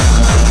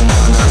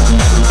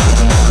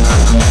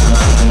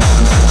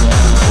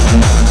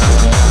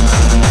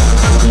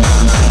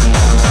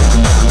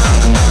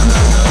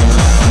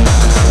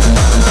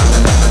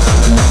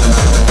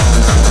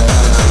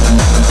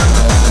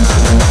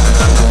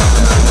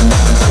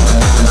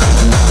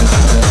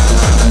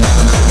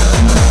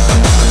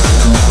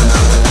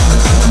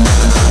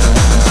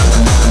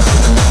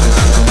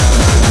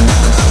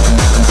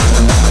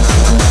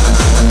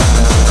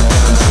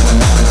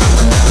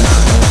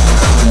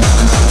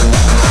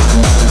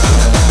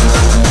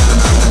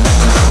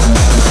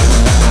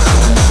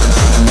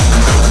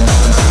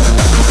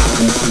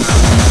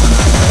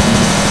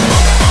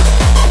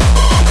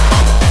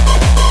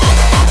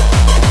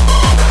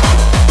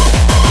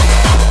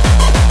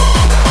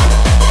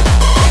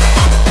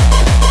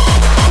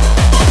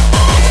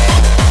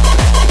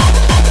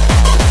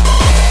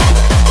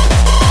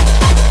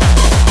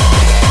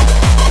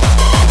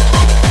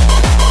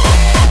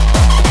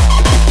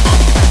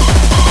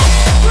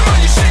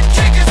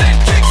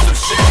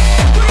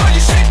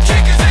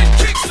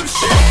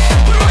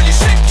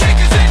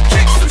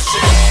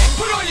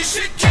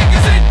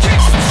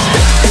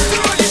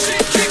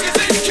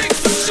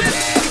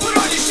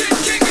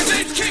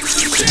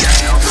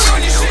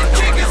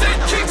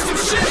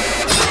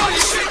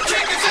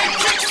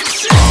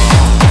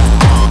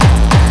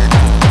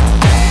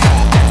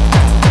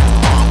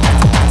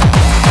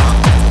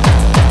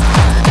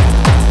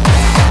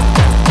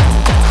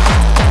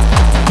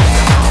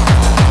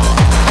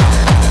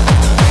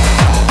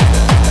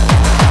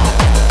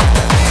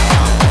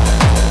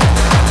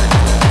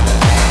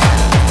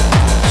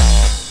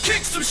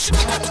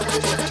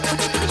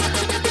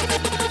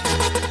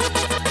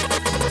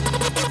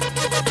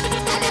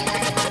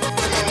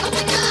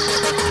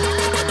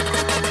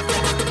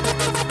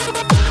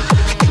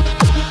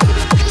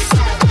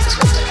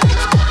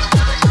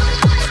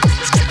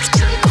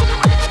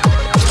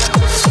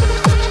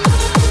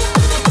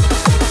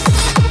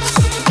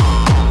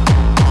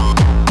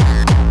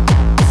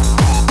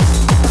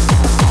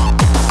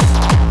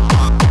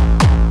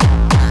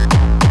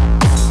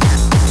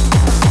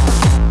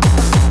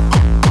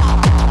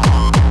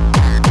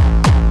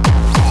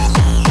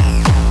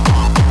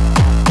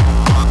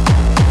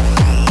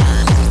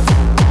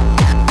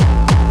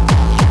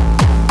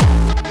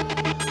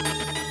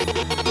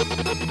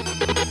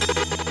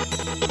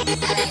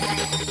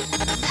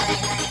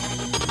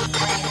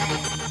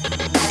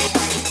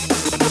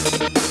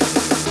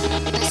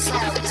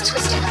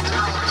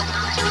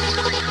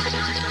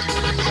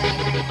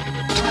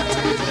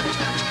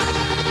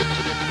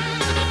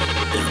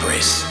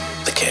 Embrace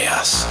the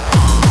chaos.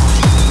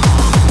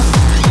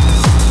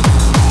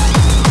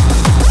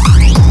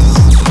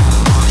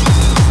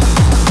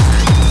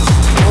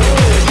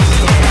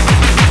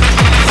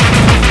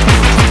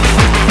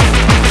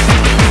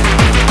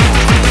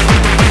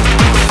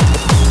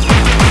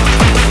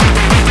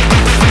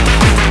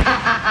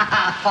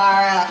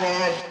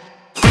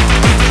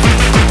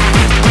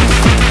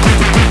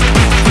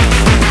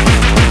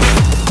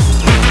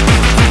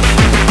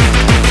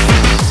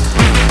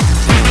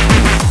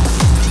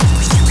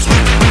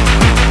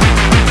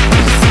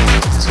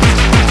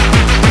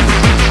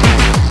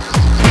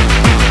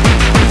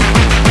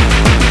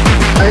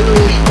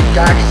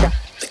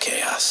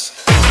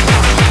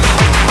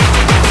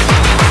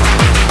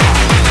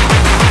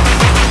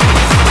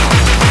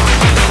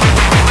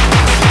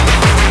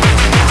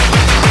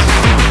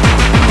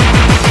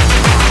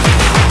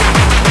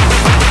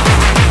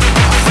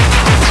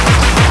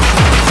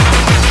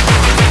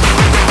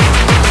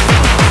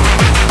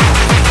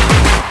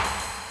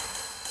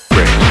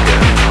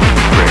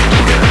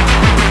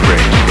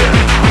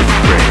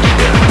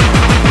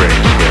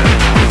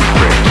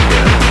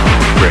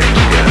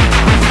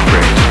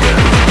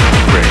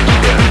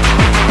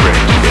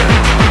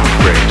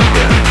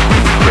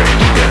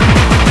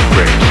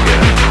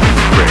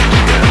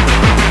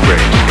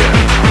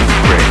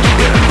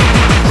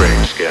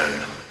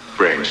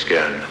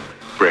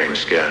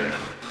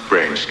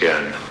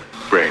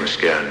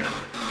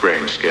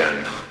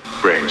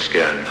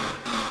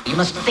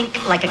 must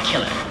think like a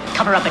killer.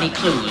 Cover up any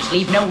clues.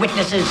 Leave no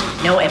witnesses,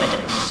 no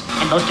evidence.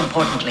 And most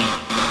importantly,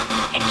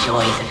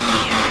 enjoy the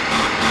fear.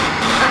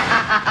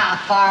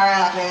 Far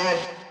out,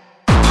 man.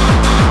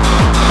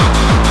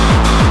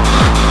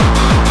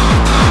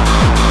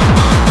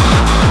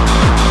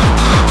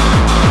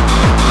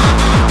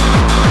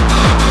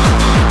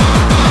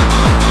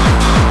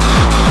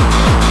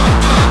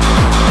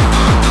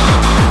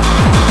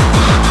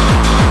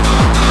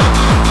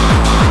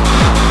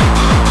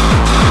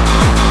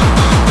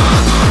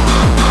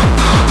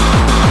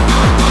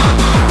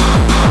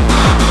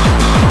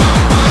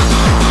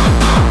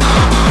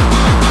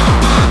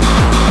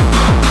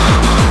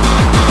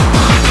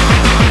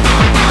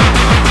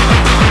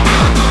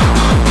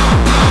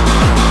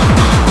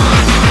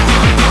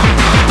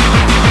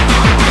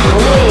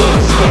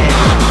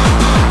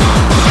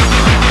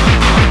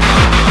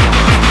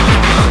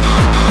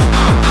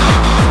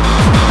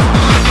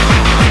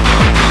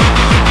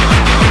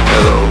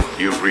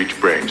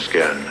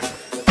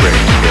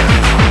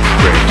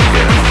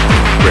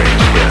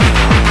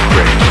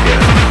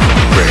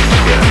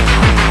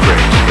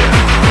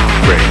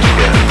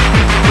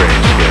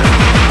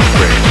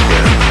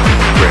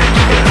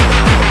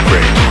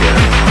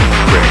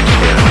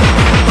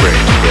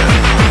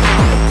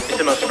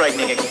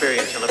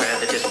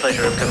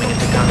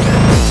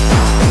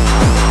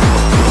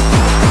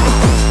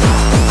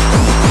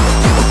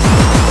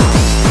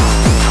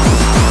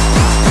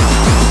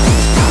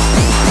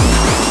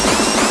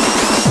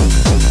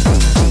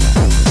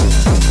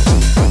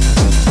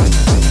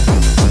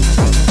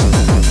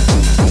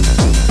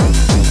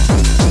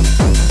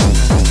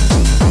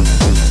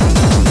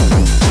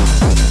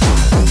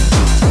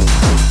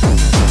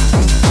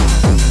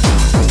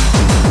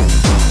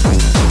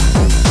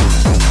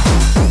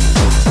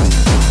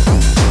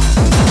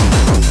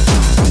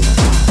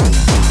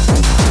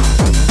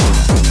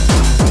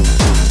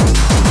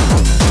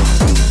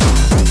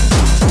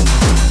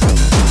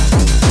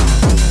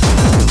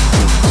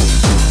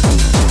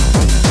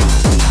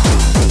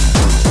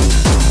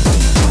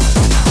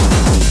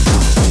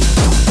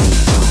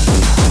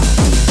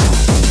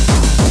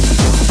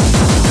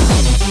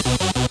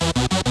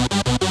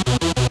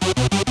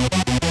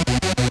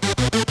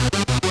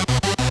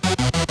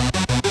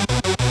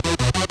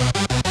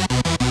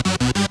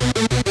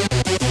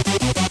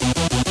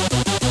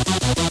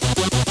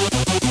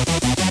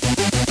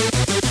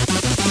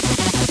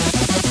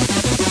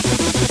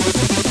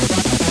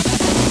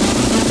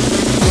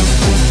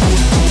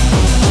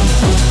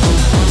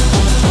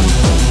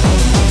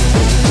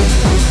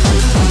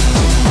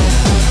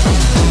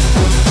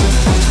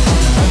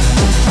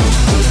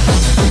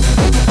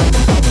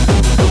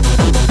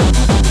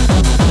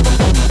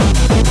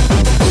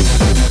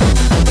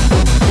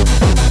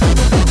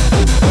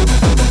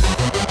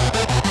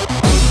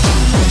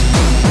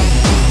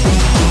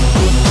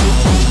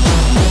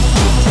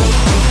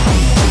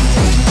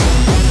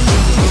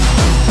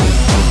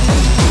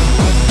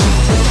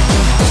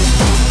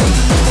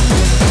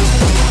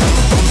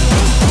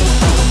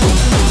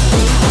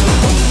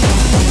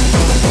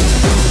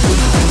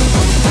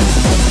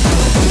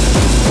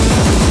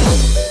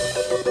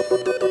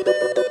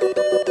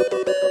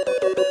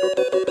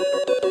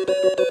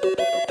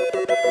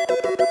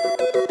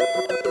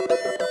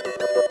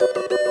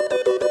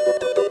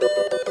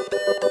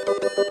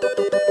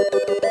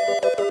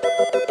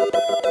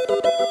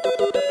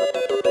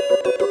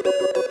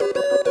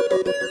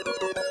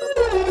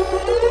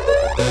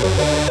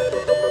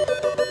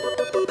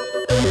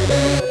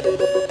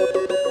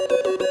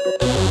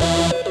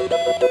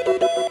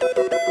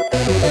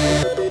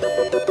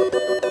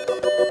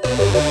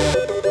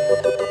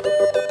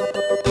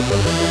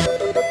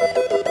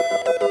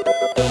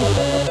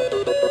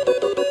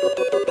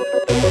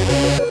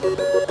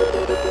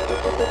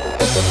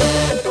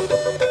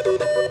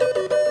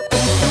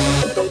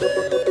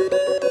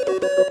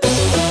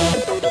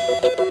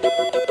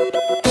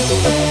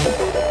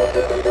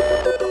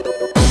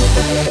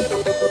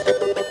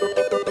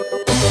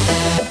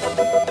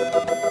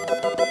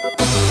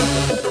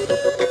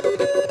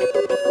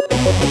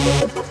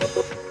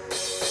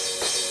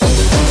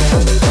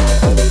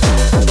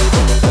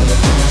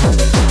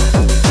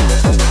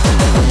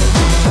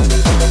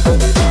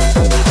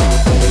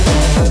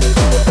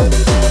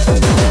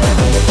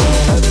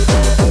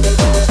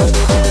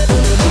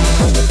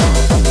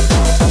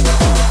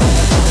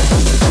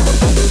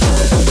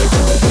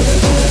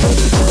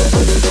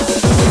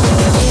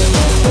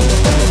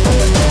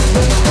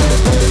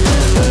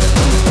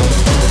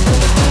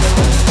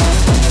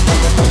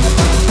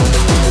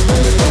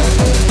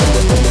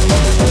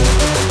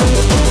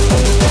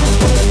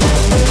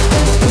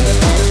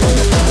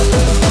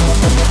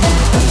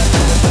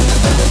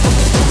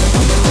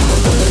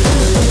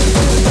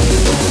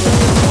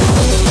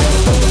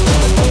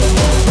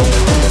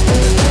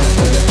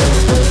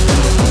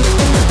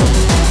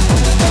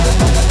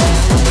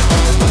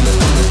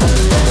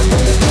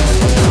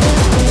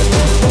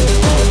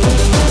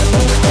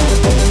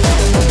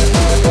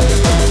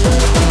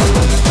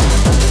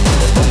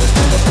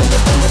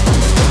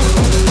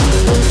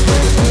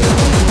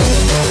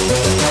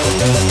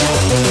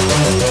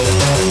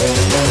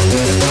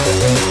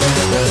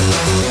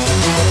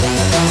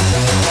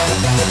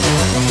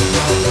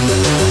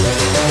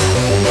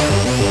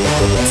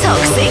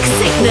 Toxic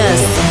Sickness.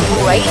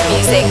 Rave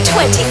music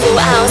 24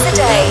 hours a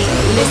day.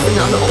 Listen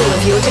on all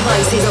of your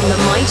devices on the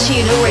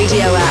MyTuner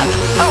radio app.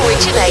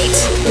 Originate,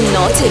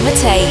 not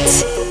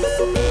imitate.